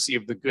the mercy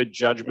of the good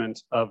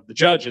judgment of the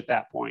judge at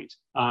that point,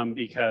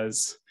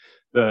 because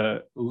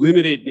the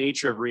limited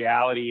nature of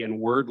reality and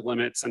word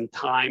limits and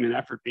time and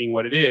effort being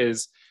what it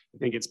is, I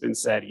think it's been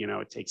said,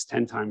 it takes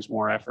 10 times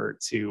more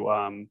effort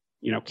to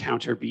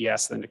counter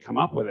BS than to come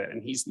up with it.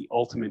 And he's the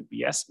ultimate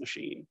BS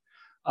machine.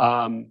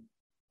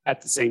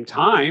 At the same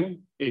time,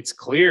 it's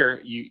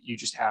clear you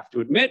just have to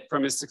admit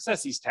from his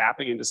success, he's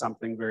tapping into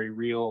something very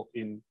real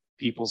in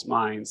people's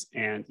minds.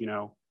 And,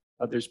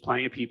 there's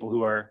plenty of people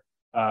who are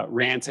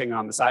ranting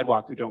on the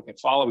sidewalk who don't get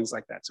followings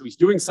like that. So he's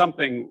doing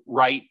something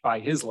right by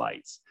his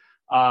lights.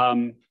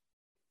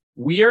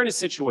 We are in a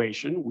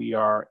situation, we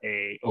are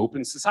an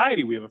open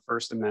society. We have a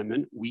First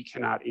Amendment. We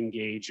cannot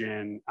engage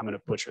in, I'm going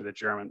to butcher the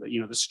German, but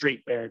the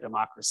straight bear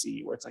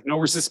democracy, where it's like, no,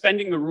 we're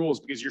suspending the rules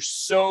because you're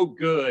so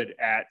good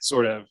at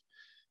sort of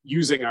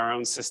using our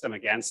own system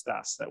against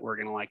us that we're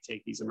going to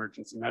take these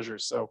emergency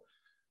measures. So,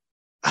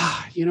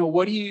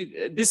 what do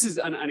you, this is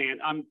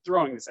I'm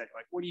throwing this at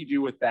you, what do you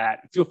do with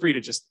that? Feel free to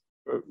just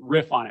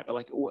riff on it,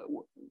 but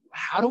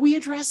how do we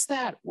address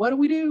that? What do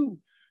we do?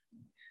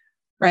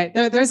 Right.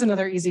 There's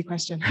another easy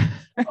question.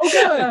 Oh,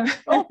 good.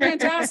 Oh,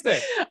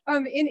 fantastic.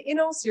 In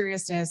all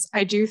seriousness,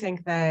 I do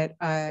think that,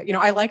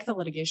 I like the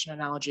litigation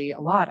analogy a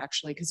lot,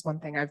 actually, because one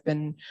thing I've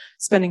been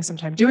spending some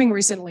time doing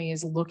recently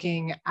is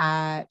looking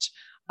at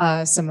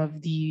some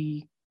of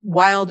the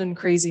wild and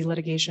crazy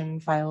litigation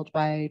filed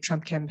by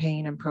Trump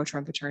campaign and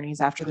pro-Trump attorneys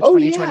after the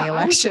 2020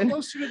 election. I was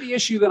closer to the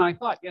issue than I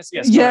thought. Yes.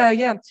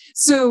 Yeah.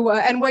 So,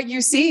 and what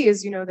you see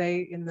is,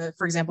 they,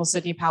 for example,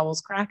 Sidney Powell's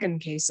Kraken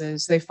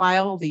cases, they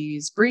file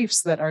these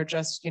briefs that are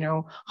just,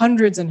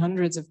 hundreds and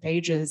hundreds of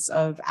pages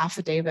of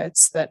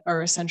affidavits that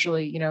are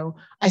essentially,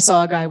 I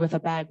saw a guy with a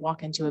bag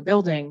walk into a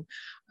building.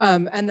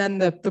 And then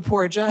the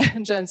poor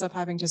judge ends up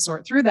having to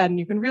sort through that. And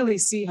you can really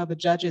see how the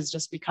judges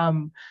just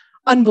become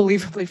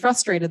unbelievably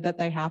frustrated that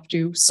they have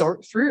to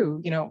sort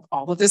through,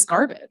 all of this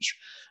garbage,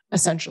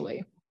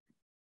 essentially.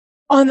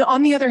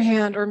 On the other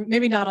hand, or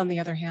maybe not on the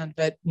other hand,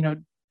 but,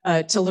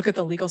 to look at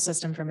the legal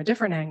system from a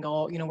different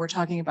angle, we're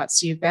talking about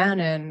Steve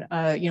Bannon,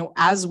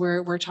 as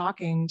we're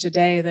talking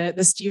today,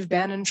 the Steve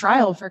Bannon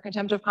trial for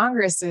contempt of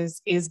Congress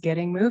is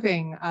getting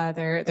moving.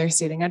 They're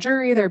seating a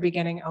jury, they're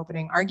beginning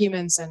opening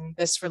arguments. And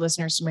this, for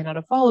listeners who may not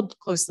have followed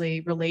closely,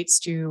 relates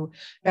to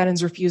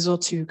Bannon's refusal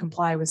to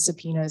comply with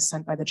subpoenas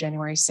sent by the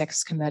January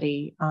 6th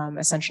committee,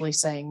 essentially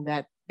saying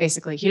that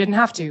basically he didn't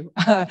have to.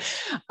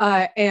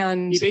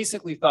 And he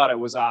basically thought it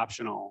was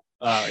optional,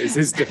 is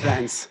his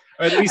defense.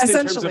 Or at least in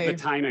terms of the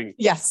timing.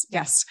 Yes.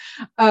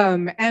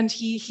 And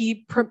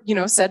he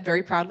said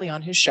very proudly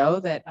on his show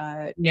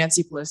that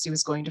Nancy Pelosi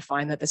was going to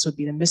find that this would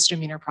be the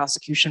misdemeanor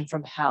prosecution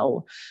from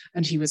hell,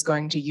 and he was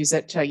going to use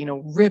it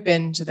to, rip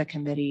into the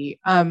committee.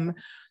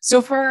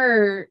 So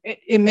far,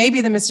 it may be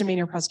the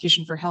misdemeanor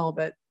prosecution for hell,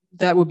 but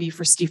that would be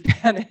for Steve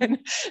Bannon,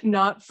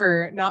 not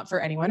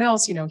for anyone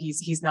else.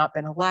 He's not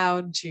been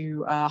allowed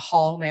to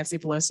haul Nancy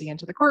Pelosi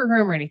into the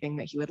courtroom or anything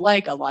that he would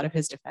like. A lot of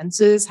his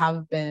defenses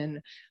have been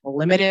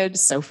limited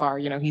so far.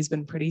 He's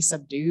been pretty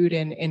subdued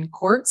in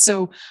court.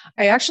 So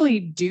I actually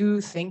do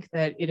think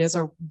that it is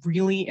a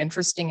really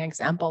interesting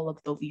example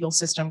of the legal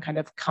system kind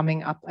of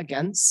coming up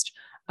against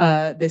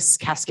this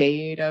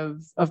cascade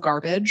of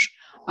garbage.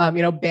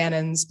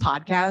 Bannon's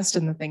podcast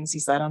and the things he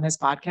said on his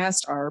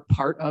podcast are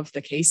part of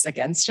the case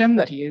against him,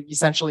 that he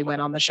essentially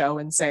went on the show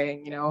and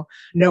saying,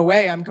 no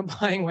way I'm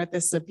complying with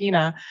this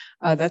subpoena.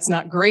 That's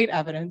not great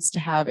evidence to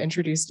have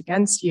introduced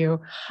against you.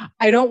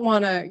 I don't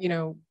want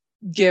to,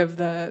 give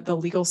the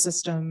legal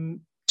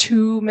system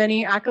too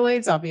many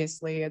accolades.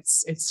 Obviously,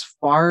 it's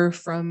far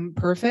from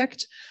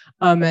perfect.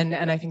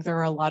 And I think there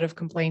are a lot of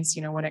complaints,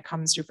 when it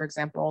comes to, for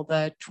example,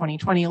 the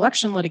 2020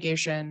 election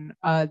litigation,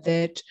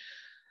 that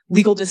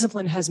legal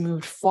discipline has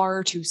moved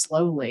far too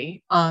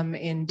slowly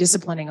in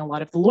disciplining a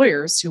lot of the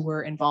lawyers who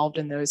were involved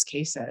in those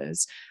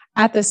cases.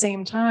 At the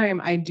same time,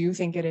 I do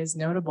think it is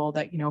notable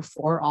that,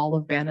 for all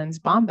of Bannon's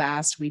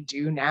bombast, we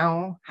do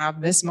now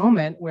have this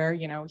moment where,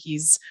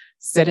 he's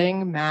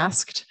sitting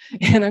masked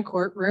in a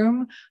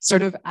courtroom,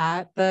 sort of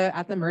at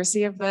the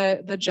mercy of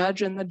the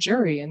judge and the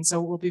jury. And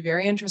so it will be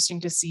very interesting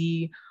to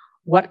see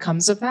what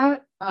comes of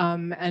that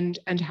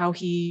and how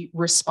he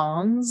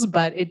responds.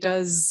 But it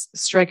does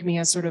strike me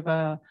as sort of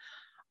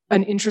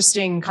an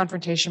interesting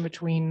confrontation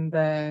between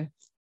the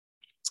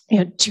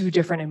two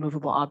different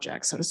immovable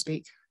objects, so to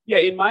speak. Yeah,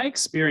 in my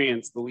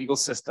experience, the legal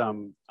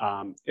system,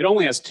 it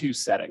only has two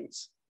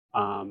settings.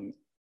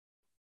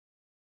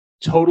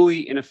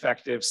 Totally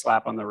ineffective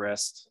slap on the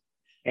wrist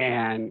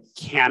and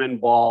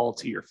cannonball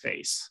to your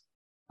face.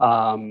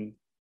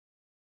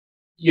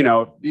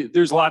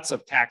 There's lots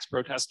of tax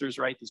protesters,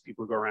 right? These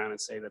people go around and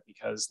say that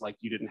because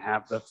you didn't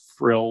have the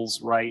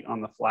frills right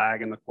on the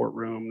flag in the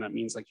courtroom, that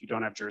means you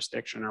don't have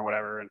jurisdiction or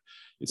whatever. And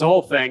it's a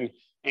whole thing.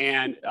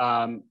 And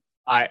a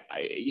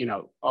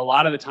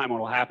lot of the time what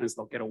will happen is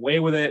they'll get away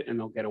with it and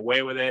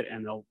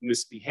they'll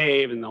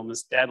misbehave and they'll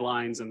miss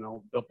deadlines and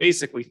they'll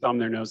basically thumb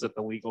their nose at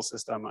the legal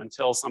system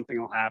until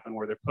something will happen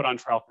where they're put on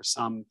trial for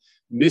some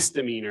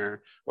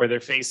misdemeanor where they're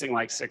facing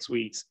 6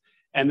 weeks,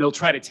 and they'll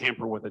try to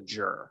tamper with a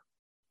juror.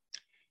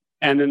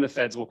 And then the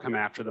feds will come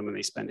after them and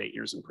they spend 8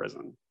 years in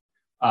prison.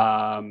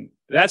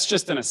 That's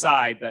just an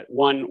aside that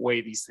one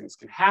way these things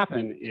can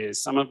happen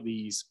is some of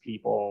these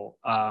people,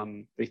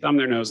 they thumb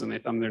their nose and they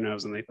thumb their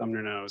nose and they thumb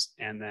their nose.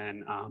 And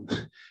then,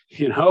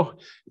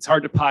 it's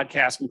hard to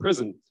podcast from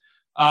prison.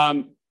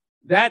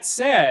 That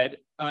said,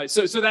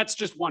 so that's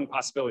just one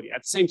possibility.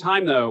 At the same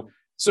time, though,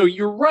 so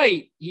you're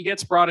right, he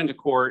gets brought into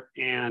court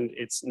and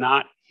it's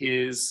not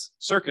his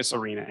circus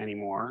arena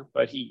anymore,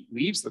 but he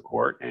leaves the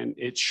court and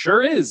it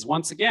sure is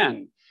once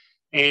again.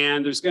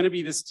 And there's going to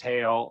be this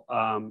tale,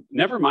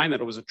 never mind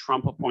that it was a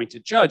Trump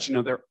appointed judge,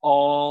 they're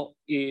all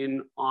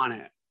in on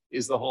it,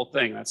 is the whole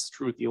thing. That's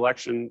true with the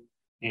election.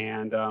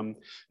 And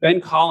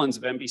Ben Collins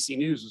of NBC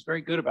News was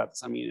very good about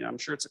this. I mean, I'm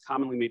sure it's a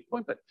commonly made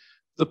point, but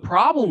the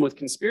problem with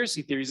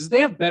conspiracy theories is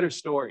they have better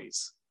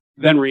stories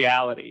than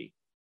reality.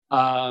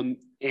 I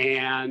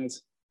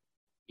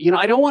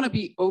don't want to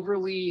be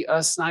overly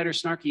Snyder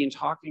snarky in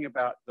talking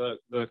about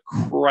the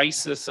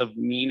crisis of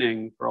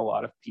meaning for a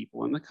lot of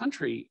people in the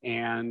country,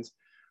 and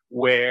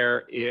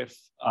where if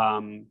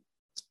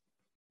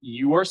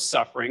you are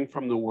suffering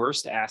from the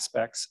worst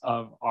aspects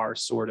of our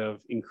sort of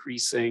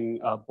increasing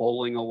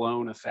bowling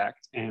alone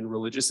effect, and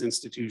religious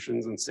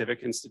institutions and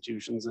civic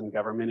institutions and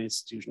government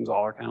institutions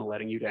all are kind of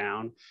letting you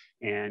down,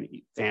 and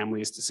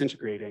family is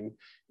disintegrating,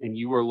 and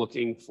you are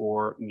looking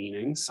for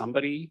meaning,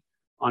 somebody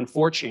on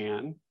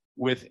 4chan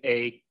with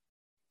a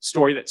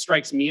story that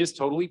strikes me as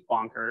totally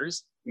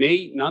bonkers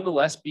may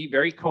nonetheless be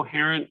very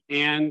coherent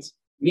and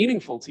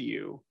meaningful to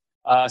you,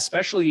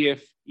 especially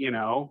if,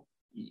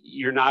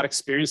 you're not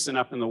experienced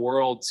enough in the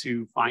world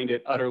to find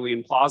it utterly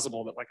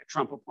implausible that like a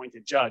Trump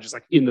appointed judge is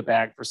like in the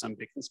bag for some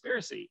big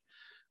conspiracy.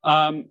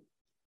 So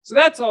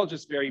that's all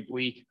just very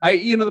bleak.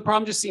 The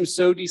problem just seems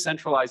so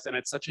decentralized and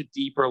at such a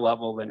deeper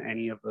level than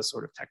any of the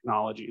sort of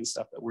technology and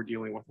stuff that we're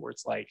dealing with, where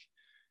it's like,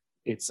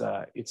 it's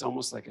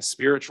almost like a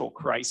spiritual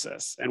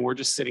crisis. And we're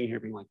just sitting here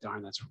being like,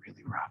 darn, that's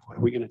really rough. What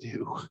are we going to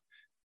do?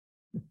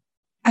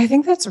 I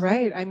think that's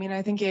right. I mean,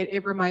 I think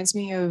it reminds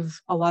me of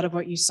a lot of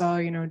what you saw,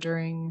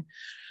 during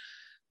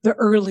the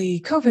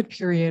early COVID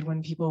period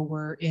when people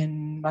were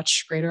in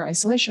much greater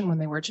isolation than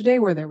they were today,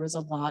 where there was a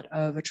lot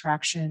of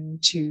attraction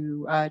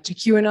to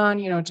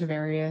QAnon, to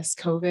various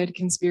COVID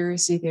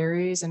conspiracy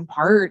theories. In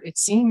part, it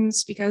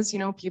seems because,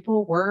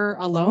 people were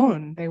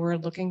alone. They were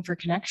looking for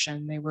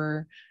connection. They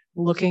were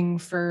looking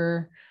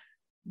for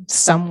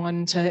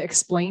someone to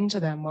explain to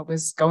them what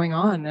was going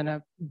on in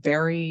a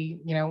very,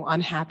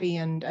 unhappy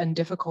and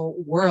difficult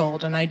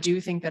world. And I do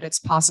think that it's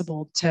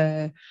possible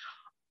to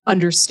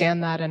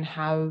understand that and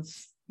have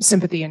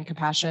sympathy and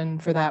compassion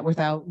for that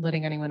without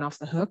letting anyone off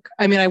the hook.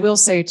 I mean, I will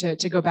say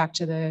to go back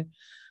to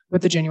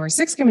what the January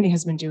 6th committee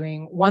has been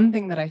doing, one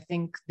thing that I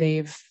think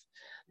they've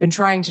been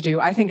trying to do,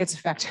 I think it's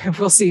effective,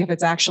 we'll see if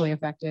it's actually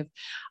effective,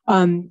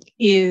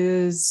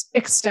 is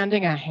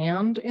extending a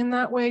hand in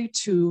that way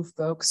to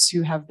folks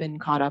who have been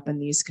caught up in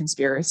these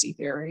conspiracy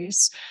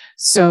theories.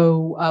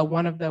 So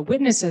one of the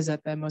witnesses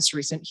at the most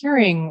recent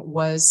hearing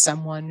was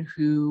someone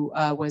who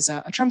was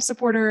a Trump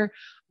supporter,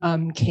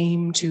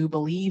 came to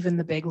believe in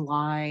the big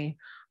lie,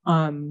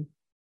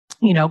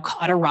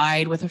 caught a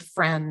ride with a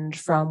friend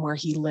from where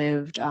he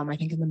lived, I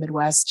think in the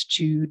Midwest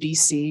to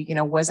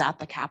DC, was at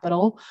the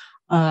Capitol,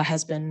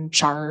 has been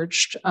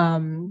charged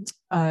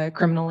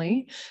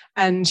criminally.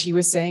 And he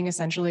was saying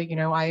essentially,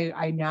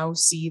 I now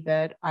see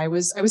that I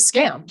was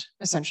scammed,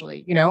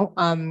 essentially.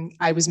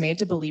 I was made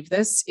to believe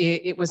this.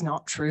 It was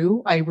not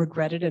true. I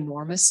regret it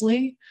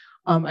enormously.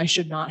 I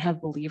should not have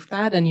believed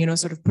that. And,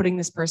 sort of putting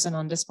this person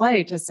on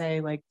display to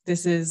say, like,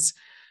 this is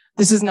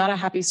not a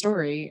happy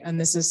story. And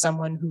this is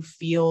someone who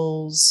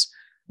feels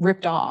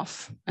ripped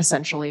off,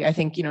 essentially. I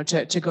think,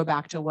 to go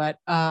back to what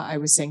I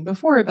was saying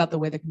before about the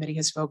way the committee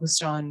has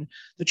focused on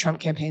the Trump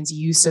campaign's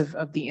use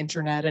of the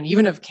internet and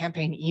even of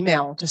campaign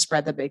email to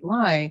spread the big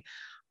lie.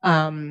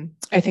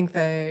 I think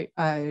the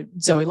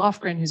Zoe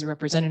Lofgren, who's a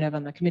representative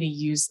on the committee,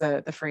 used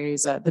the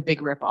phrase the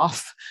big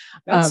ripoff.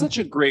 That's such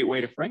a great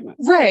way to frame it.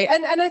 Right.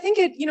 And I think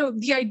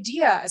the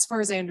idea, as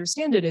far as I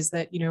understand it, is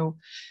that,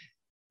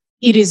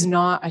 it is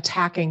not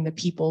attacking the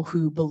people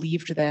who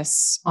believed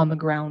this on the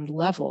ground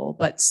level,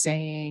 but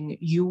saying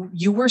you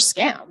were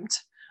scammed.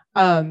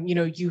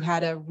 You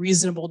had a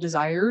reasonable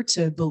desire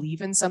to believe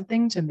in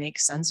something, to make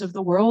sense of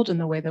the world in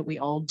the way that we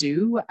all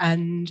do.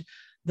 And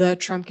the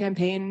Trump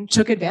campaign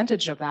took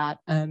advantage of that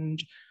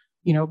and,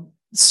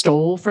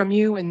 stole from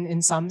you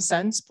in some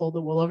sense, pulled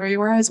the wool over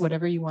your eyes,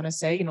 whatever you want to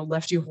say,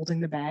 left you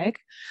holding the bag.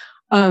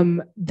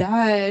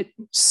 That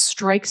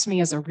strikes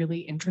me as a really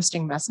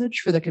interesting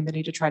message for the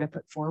committee to try to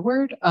put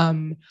forward.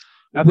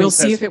 We'll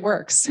see if it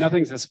works.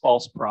 Nothing says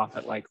false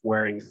prophet like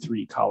wearing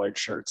 3 collared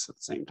shirts at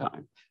the same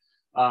time.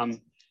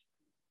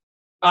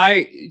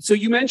 So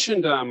you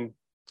mentioned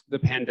the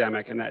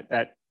pandemic, and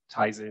that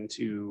ties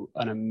into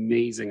an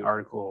amazing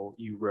article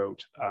you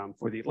wrote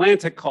for The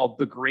Atlantic called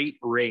The Great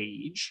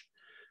Rage,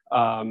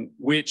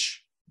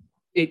 which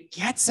it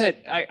gets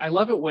at, I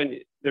love it when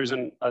there's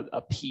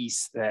a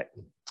piece that,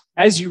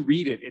 as you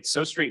read it, it's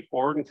so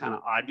straightforward and kind of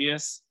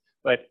obvious,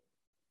 but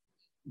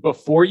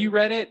before you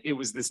read it, it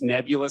was this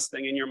nebulous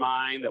thing in your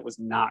mind that was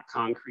not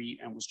concrete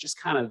and was just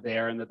kind of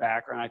there in the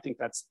background. I think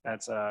that's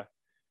a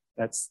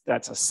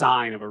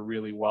sign of a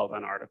really well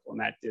done article,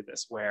 and that did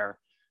this. Where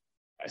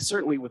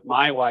certainly with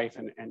my wife,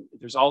 and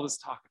there's all this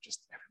talk of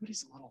just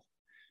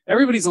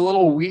everybody's a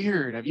little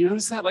weird. Have you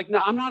noticed that? Like, no,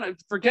 I'm not.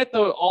 Forget the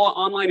all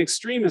online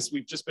extremists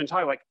we've just been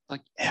talking.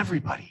 Like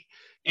everybody,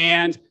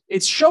 and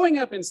it's showing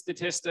up in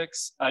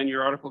statistics. And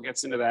your article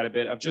gets into that a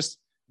bit of just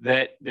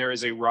that there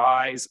is a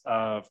rise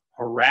of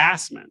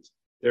harassment.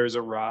 There's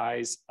a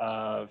rise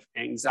of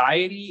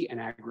anxiety and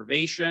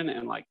aggravation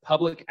and like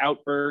public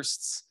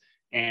outbursts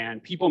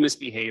and people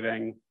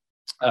misbehaving.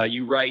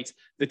 You write,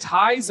 the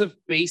ties of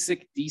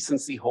basic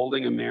decency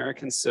holding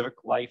American civic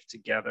life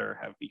together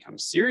have become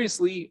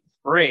seriously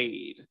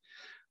frayed.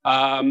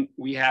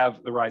 We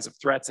have the rise of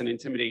threats and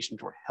intimidation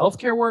toward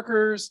healthcare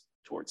workers,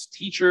 towards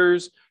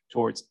teachers,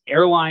 towards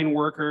airline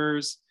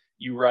workers.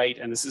 You write,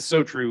 and this is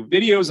so true,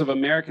 videos of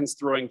Americans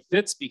throwing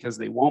fits because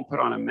they won't put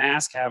on a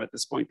mask have at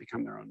this point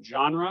become their own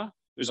genre.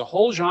 There's a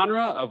whole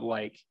genre of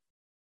like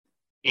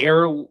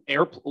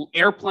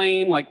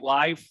airplane, like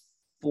live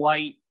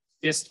flight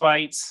fist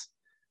fights.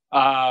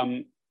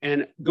 And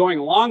going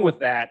along with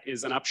that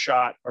is an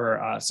upshot, or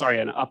a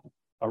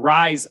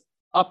rise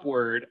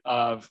upward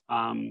of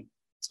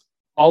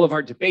all of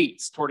our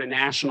debates toward a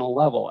national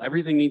level.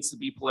 Everything needs to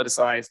be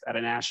politicized at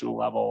a national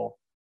level.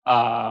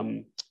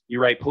 You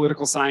write,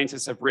 political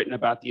scientists have written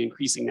about the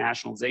increasing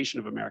nationalization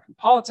of American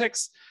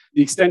politics,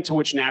 the extent to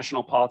which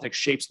national politics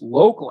shapes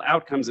local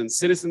outcomes, and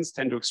citizens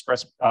tend to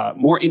express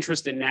more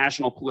interest in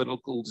national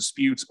political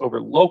disputes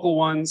over local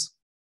ones.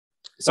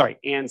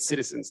 And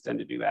citizens tend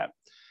to do that.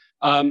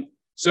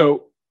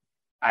 So,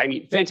 I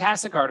mean,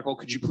 fantastic article.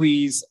 Could you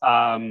please,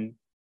 I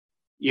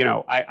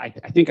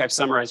think I've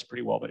summarized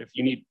pretty well, but if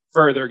you need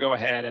further, go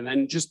ahead. And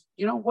then just,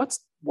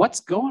 what's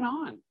going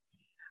on?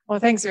 Well,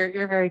 thanks.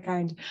 You're very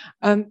kind.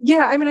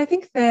 I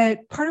think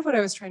that part of what I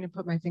was trying to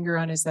put my finger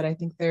on is that I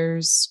think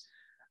there's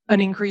an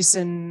increase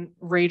in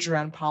rage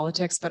around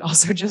politics, but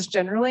also just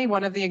generally.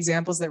 One of the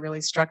examples that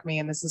really struck me,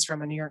 and this is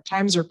from a New York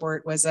Times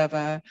report, was of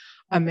an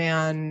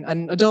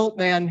adult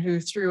man who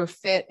threw a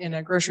fit in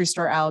a grocery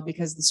store aisle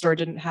because the store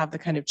didn't have the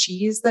kind of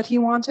cheese that he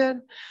wanted.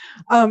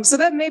 So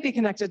that may be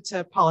connected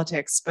to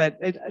politics, but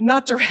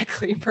not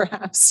directly,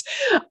 perhaps.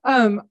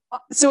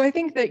 So I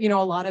think that, a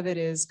lot of it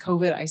is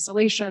COVID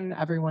isolation.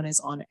 Everyone is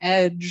on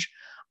edge.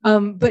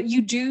 But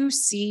you do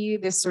see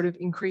this sort of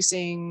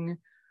increasing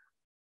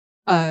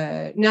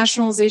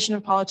nationalization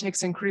of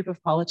politics and creep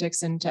of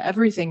politics into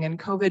everything, and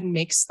COVID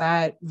makes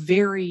that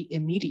very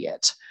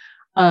immediate.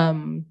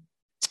 I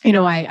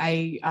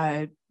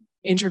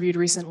interviewed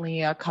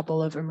recently a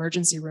couple of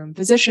emergency room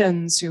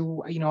physicians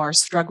who, are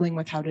struggling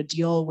with how to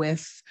deal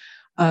with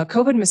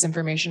COVID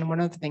misinformation. And one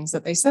of the things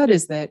that they said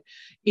is that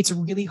it's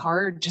really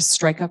hard to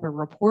strike up a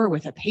rapport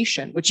with a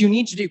patient, which you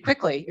need to do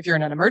quickly if you're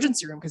in an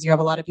emergency room because you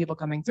have a lot of people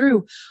coming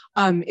through.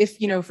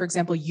 If, for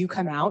example, you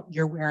come out,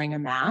 you're wearing a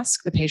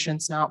mask, the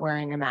patient's not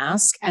wearing a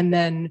mask, and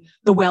then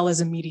the well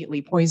is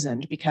immediately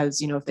poisoned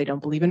because, if they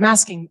don't believe in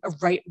masking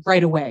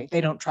right away,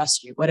 they don't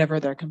trust you, whatever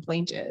their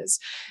complaint is.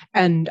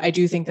 And I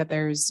do think that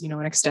there's,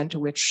 an extent to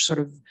which sort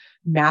of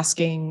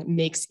masking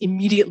makes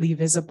immediately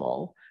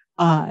visible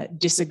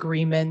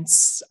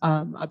disagreements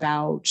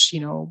about,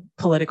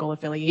 political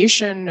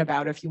affiliation,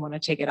 about, if you want to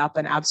take it up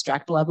an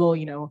abstract level,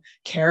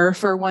 care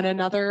for one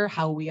another,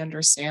 how we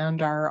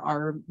understand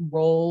our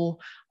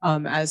role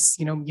as,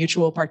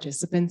 mutual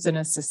participants in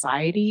a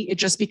society. It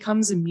just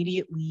becomes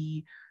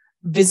immediately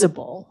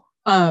visible.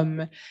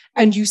 And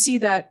you see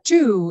that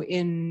too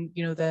in,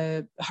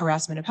 the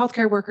harassment of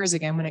healthcare workers,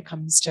 again, when it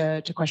comes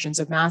to questions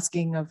of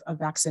masking, of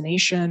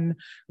vaccination.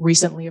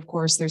 Recently, of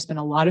course, there's been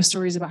a lot of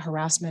stories about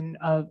harassment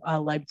of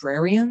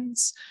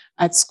librarians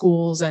at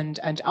schools and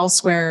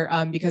elsewhere,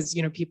 because,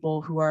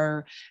 people who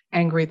are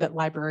angry that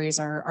libraries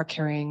are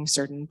carrying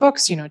certain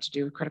books, to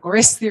do with critical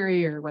race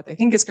theory or what they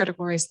think is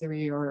critical race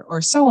theory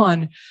or so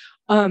on.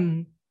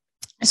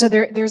 So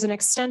there's an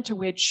extent to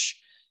which,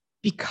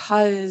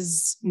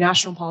 because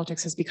national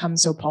politics has become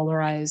so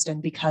polarized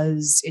and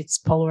because it's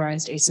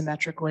polarized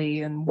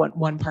asymmetrically and what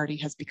one party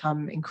has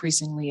become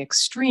increasingly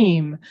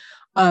extreme,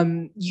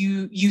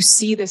 you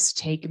see this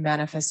take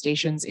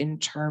manifestations in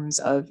terms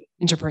of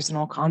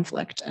interpersonal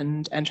conflict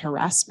and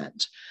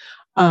harassment.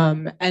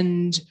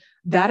 And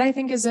that, I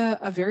think, is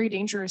a very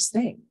dangerous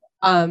thing.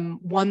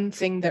 One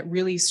thing that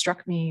really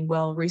struck me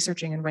while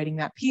researching and writing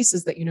that piece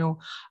is that,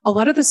 a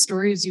lot of the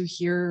stories you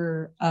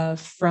hear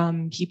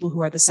from people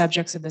who are the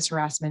subjects of this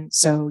harassment,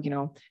 so,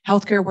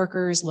 healthcare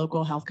workers,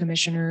 local health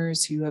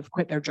commissioners who have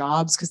quit their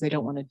jobs because they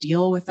don't want to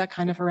deal with that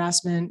kind of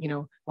harassment,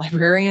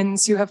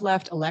 librarians who have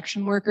left,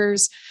 election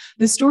workers,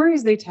 the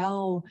stories they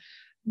tell,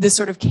 the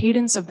sort of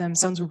cadence of them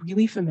sounds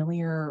really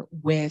familiar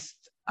with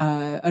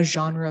a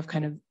genre of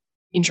kind of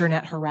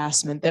internet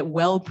harassment that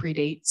well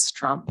predates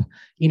Trump,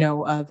 you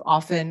know, of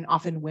often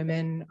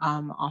women,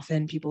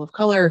 often people of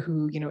color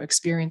who, you know,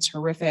 experience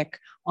horrific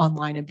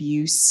online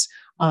abuse,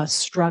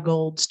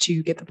 struggled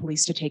to get the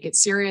police to take it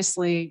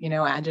seriously, you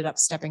know, ended up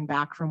stepping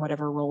back from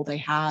whatever role they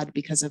had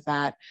because of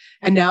that.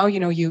 And now, you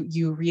know,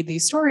 you read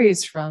these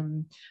stories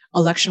from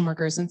election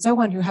workers and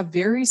so on who have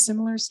very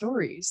similar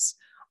stories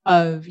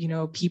of, you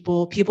know,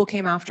 people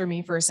came after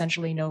me for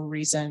essentially no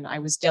reason. I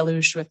was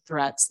deluged with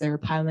threats. They were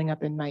piling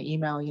up in my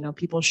email. You know,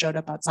 people showed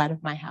up outside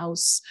of my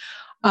house.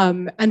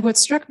 And what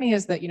struck me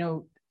is that, you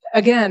know,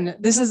 again,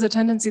 this is a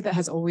tendency that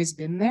has always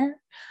been there.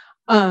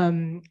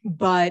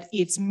 But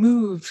it's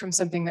moved from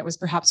something that was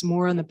perhaps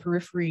more on the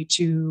periphery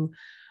to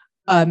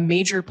a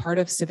major part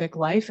of civic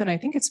life. And I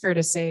think it's fair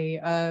to say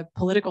a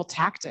political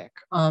tactic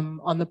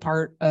on the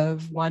part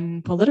of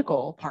one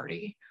political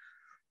party.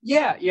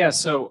 Yeah.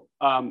 So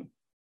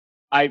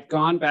I've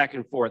gone back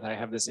and forth. I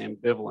have this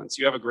ambivalence.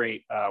 You have a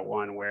great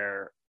one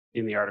where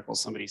in the article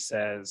somebody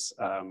says,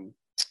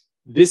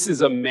 this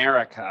is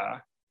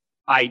America.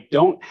 I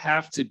don't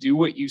have to do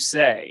what you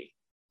say,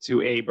 to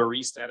a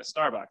barista at a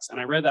Starbucks. And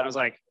I read that, I was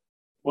like,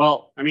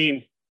 well, I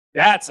mean,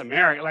 that's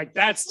America. Like,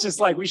 that's just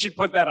like, we should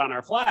put that on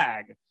our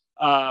flag.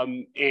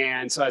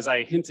 And so as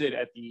I hinted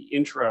at the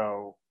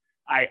intro,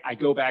 I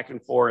go back and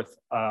forth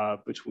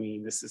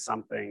between this is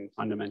something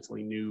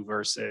fundamentally new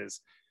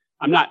versus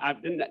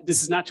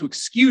this is not to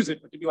excuse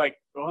it, but to be like,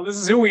 well, this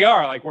is who we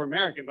are. Like, we're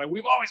Americans. Like,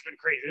 we've always been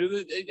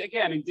crazy.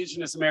 Again,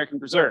 Indigenous American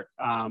Berserk.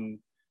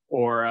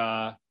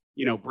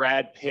 You know,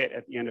 Brad Pitt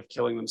at the end of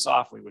Killing Them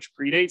Softly, which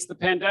predates the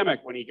pandemic,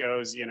 when he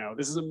goes, you know,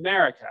 this is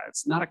America.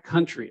 It's not a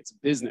country, it's a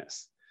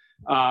business.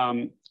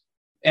 And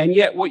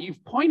yet what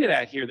you've pointed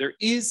at here, there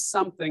is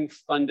something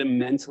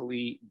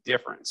fundamentally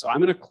different. So I'm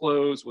going to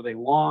close with a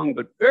long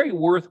but very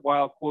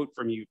worthwhile quote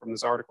from you from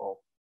this article.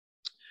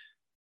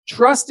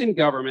 Trust in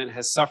government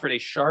has suffered a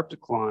sharp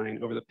decline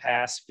over the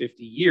past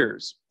 50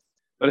 years.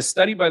 But a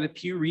study by the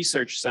Pew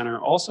Research Center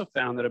also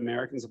found that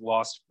Americans have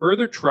lost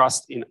further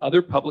trust in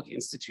other public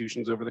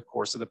institutions over the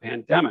course of the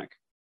pandemic.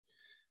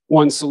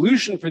 One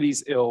solution for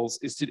these ills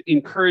is to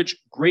encourage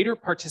greater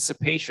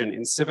participation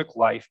in civic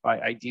life by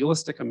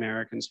idealistic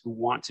Americans who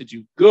want to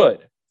do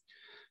good.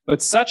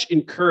 But such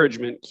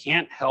encouragement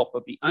can't help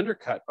but be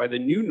undercut by the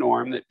new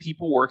norm that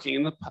people working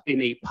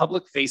in a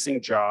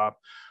public-facing job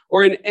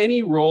or in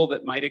any role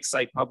that might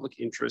excite public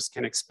interest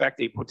can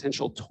expect a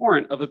potential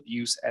torrent of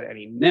abuse at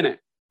any minute.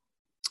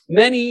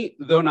 Many,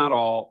 though not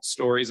all,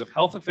 stories of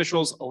health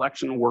officials,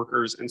 election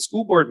workers, and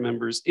school board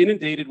members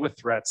inundated with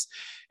threats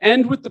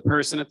end with the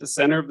person at the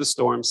center of the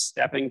storm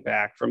stepping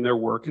back from their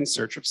work in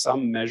search of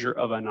some measure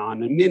of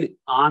anonymity.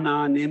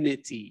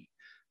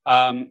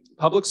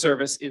 Public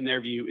service, in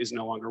their view, is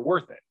no longer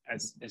worth it,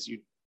 as you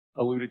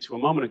alluded to a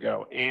moment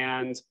ago.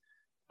 And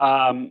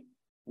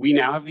we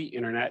now have the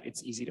internet.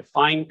 It's easy to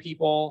find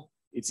people.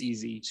 It's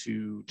easy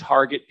to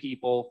target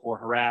people for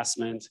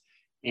harassment.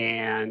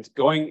 And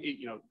going,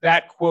 you know,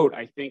 that quote,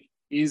 I think,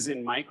 is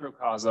in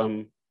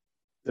microcosm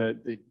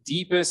the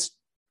deepest,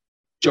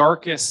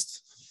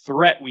 darkest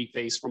threat we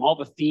face from all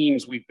the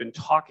themes we've been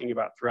talking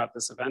about throughout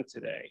this event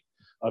today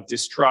of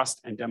distrust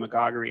and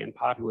demagoguery and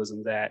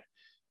populism, that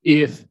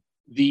if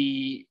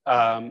the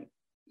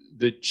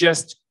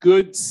just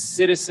good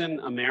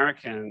citizen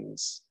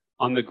Americans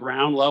on the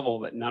ground level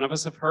that none of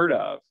us have heard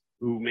of,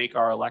 who make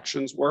our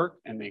elections work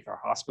and make our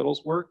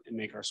hospitals work and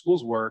make our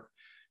schools work,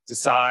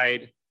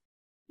 decide,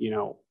 you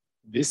know,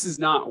 this is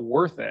not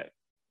worth it,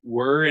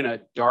 we're in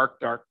a dark,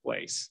 dark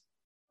place.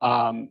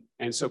 And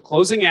so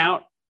closing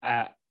out,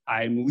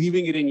 I'm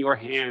leaving it in your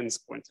hands,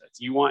 Quinta.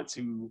 Do you want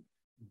to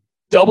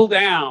double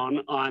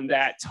down on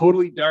that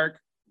totally dark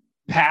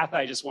path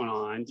I just went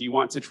on? Do you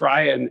want to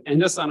try and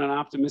end us on an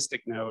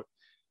optimistic note?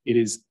 It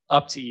is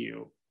up to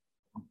you.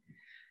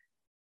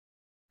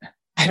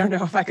 I don't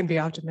know if I can be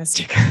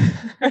optimistic.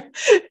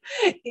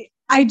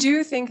 I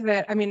do think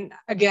that, I mean,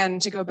 again,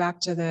 to go back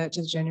to the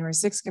January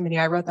 6th committee,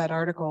 I wrote that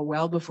article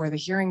well before the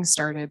hearing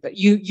started, but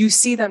you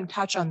see them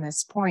touch on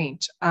this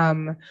point.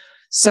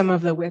 Some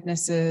of the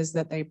witnesses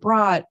that they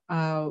brought,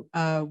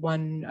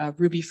 one,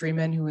 Ruby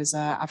Freeman, who is an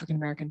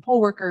African-American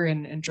poll worker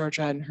in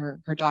Georgia, and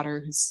her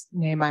daughter, whose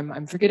name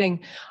I'm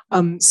forgetting,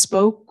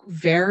 spoke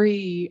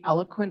very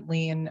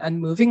eloquently and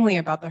movingly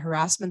about the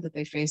harassment that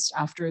they faced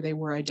after they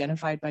were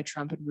identified by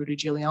Trump and Rudy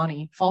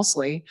Giuliani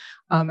falsely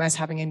as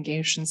having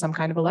engaged in some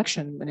kind of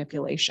election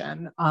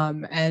manipulation.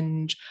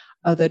 And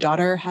the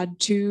daughter had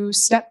to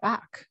step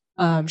back.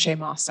 Shaye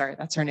Moss, sorry,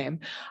 that's her name.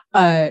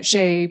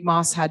 Shaye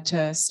Moss had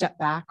to step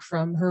back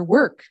from her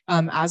work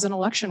as an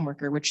election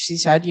worker, which she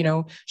said, you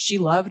know, she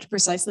loved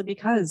precisely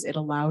because it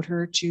allowed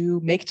her to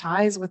make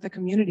ties with the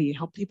community,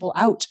 help people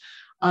out.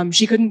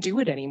 She couldn't do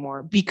it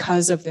anymore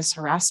because of this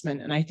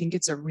harassment. And I think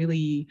it's a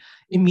really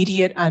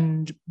immediate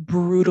and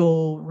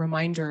brutal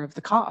reminder of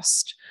the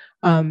cost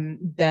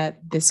that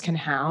this can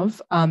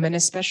have. And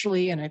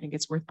especially, and I think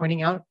it's worth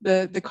pointing out,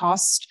 the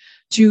cost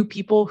to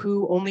people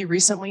who only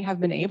recently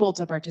have been able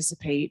to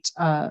participate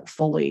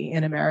fully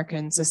in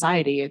American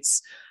society.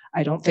 It's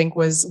I don't think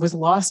was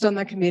lost on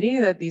the committee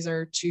that these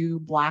are two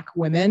Black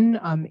women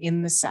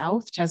in the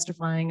South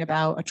testifying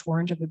about a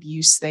torrent of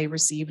abuse they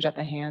received at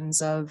the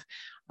hands of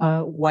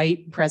a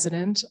white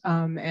president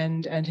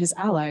and his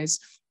allies.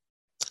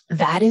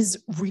 That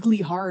is really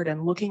hard.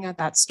 And looking at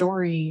that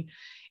story,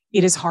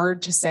 it is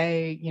hard to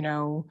say,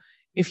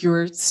 if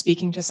you're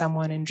speaking to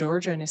someone in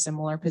Georgia in a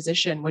similar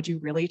position, would you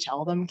really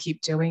tell them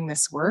keep doing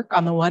this work?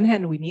 On the one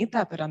hand, we need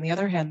that, but on the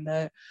other hand,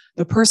 the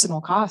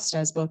personal cost,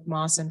 as both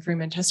Moss and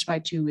Freeman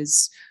testified to,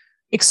 is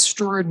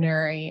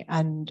extraordinary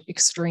and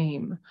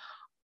extreme.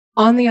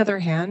 On the other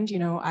hand,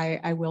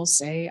 I will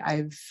say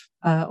I've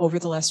over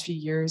the last few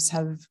years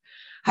have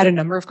had a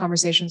number of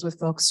conversations with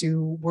folks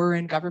who were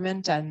in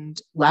government and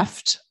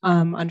left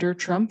under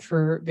Trump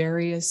for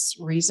various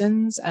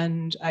reasons,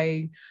 and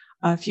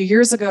a few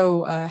years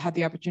ago, had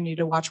the opportunity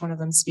to watch one of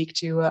them speak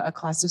to a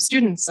class of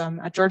students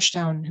at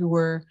Georgetown who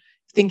were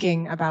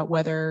thinking about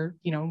whether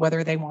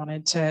they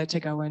wanted to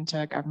go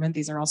into government.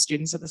 These are all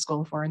students at the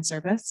School of Foreign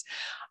Service.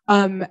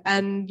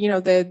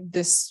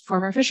 This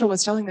former official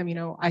was telling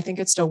them, I think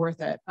it's still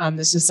worth it.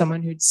 This is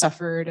someone who'd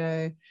suffered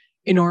an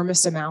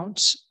enormous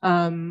amount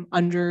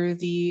under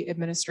the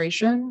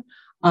administration,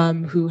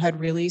 who had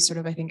really sort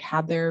of, I think,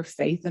 had their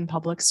faith in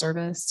public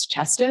service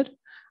tested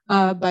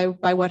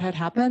by what had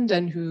happened,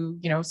 and who,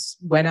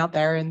 went out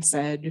there and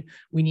said,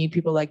 we need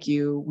people like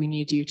you. We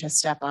need you to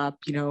step up.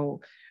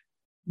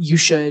 You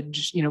should,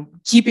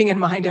 keeping in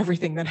mind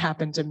everything that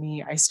happened to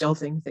me, I still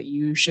think that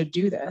you should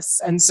do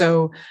this. And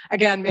so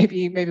again,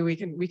 maybe we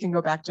can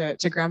go back to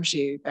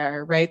Gramsci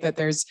there, right? That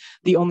there's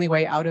the only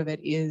way out of it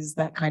is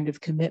that kind of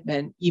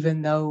commitment,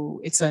 even though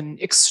it's an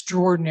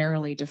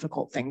extraordinarily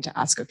difficult thing to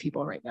ask of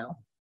people right now.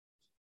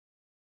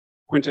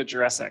 Quinta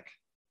Jurecic,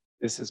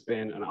 this has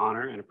been an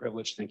honor and a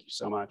privilege. Thank you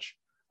so much.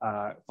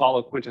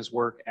 Follow Quinta's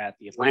work at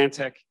The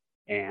Atlantic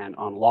and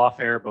on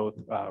Lawfare, both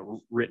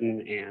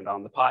written and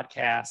on the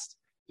podcast.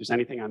 If there's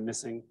anything I'm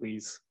missing,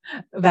 please.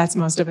 That's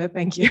most of it.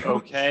 Thank you.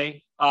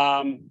 Okay.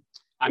 I'm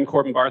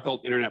Corbin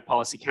Barthold, Internet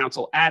Policy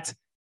Counsel at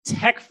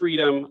Tech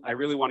Freedom. I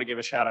really want to give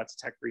a shout out to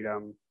Tech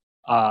Freedom.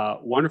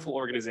 Wonderful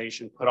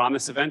organization, put on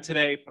this event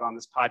today, put on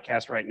this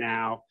podcast right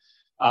now.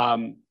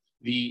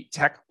 The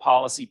Tech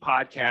Policy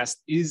Podcast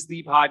is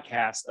the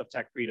podcast of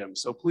Tech Freedom.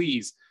 So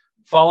please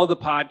follow the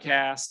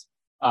podcast,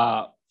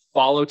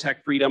 follow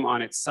Tech Freedom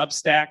on its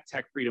Substack,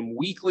 Tech Freedom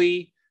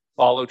Weekly,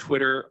 follow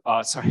Twitter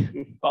on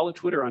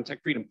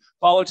Tech Freedom,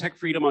 follow Tech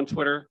Freedom on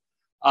Twitter,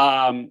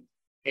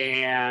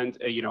 and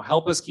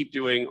help us keep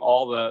doing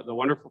all the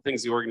wonderful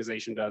things the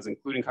organization does,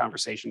 including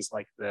conversations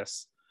like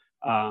this.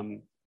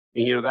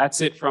 That's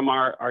it from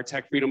our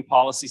Tech Freedom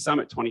Policy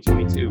Summit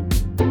 2022.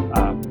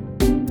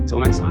 Until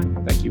next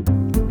time, thank you.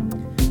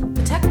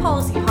 The Tech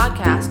Policy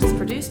Podcast is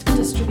produced and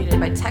distributed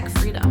by Tech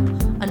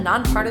Freedom, a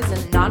nonpartisan,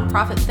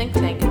 nonprofit think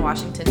tank in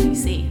Washington,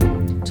 D.C.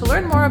 To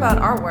learn more about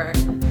our work,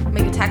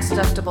 make a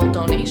tax-deductible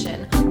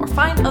donation, or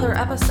find other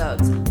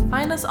episodes,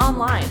 find us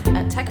online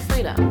at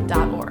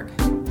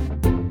techfreedom.org.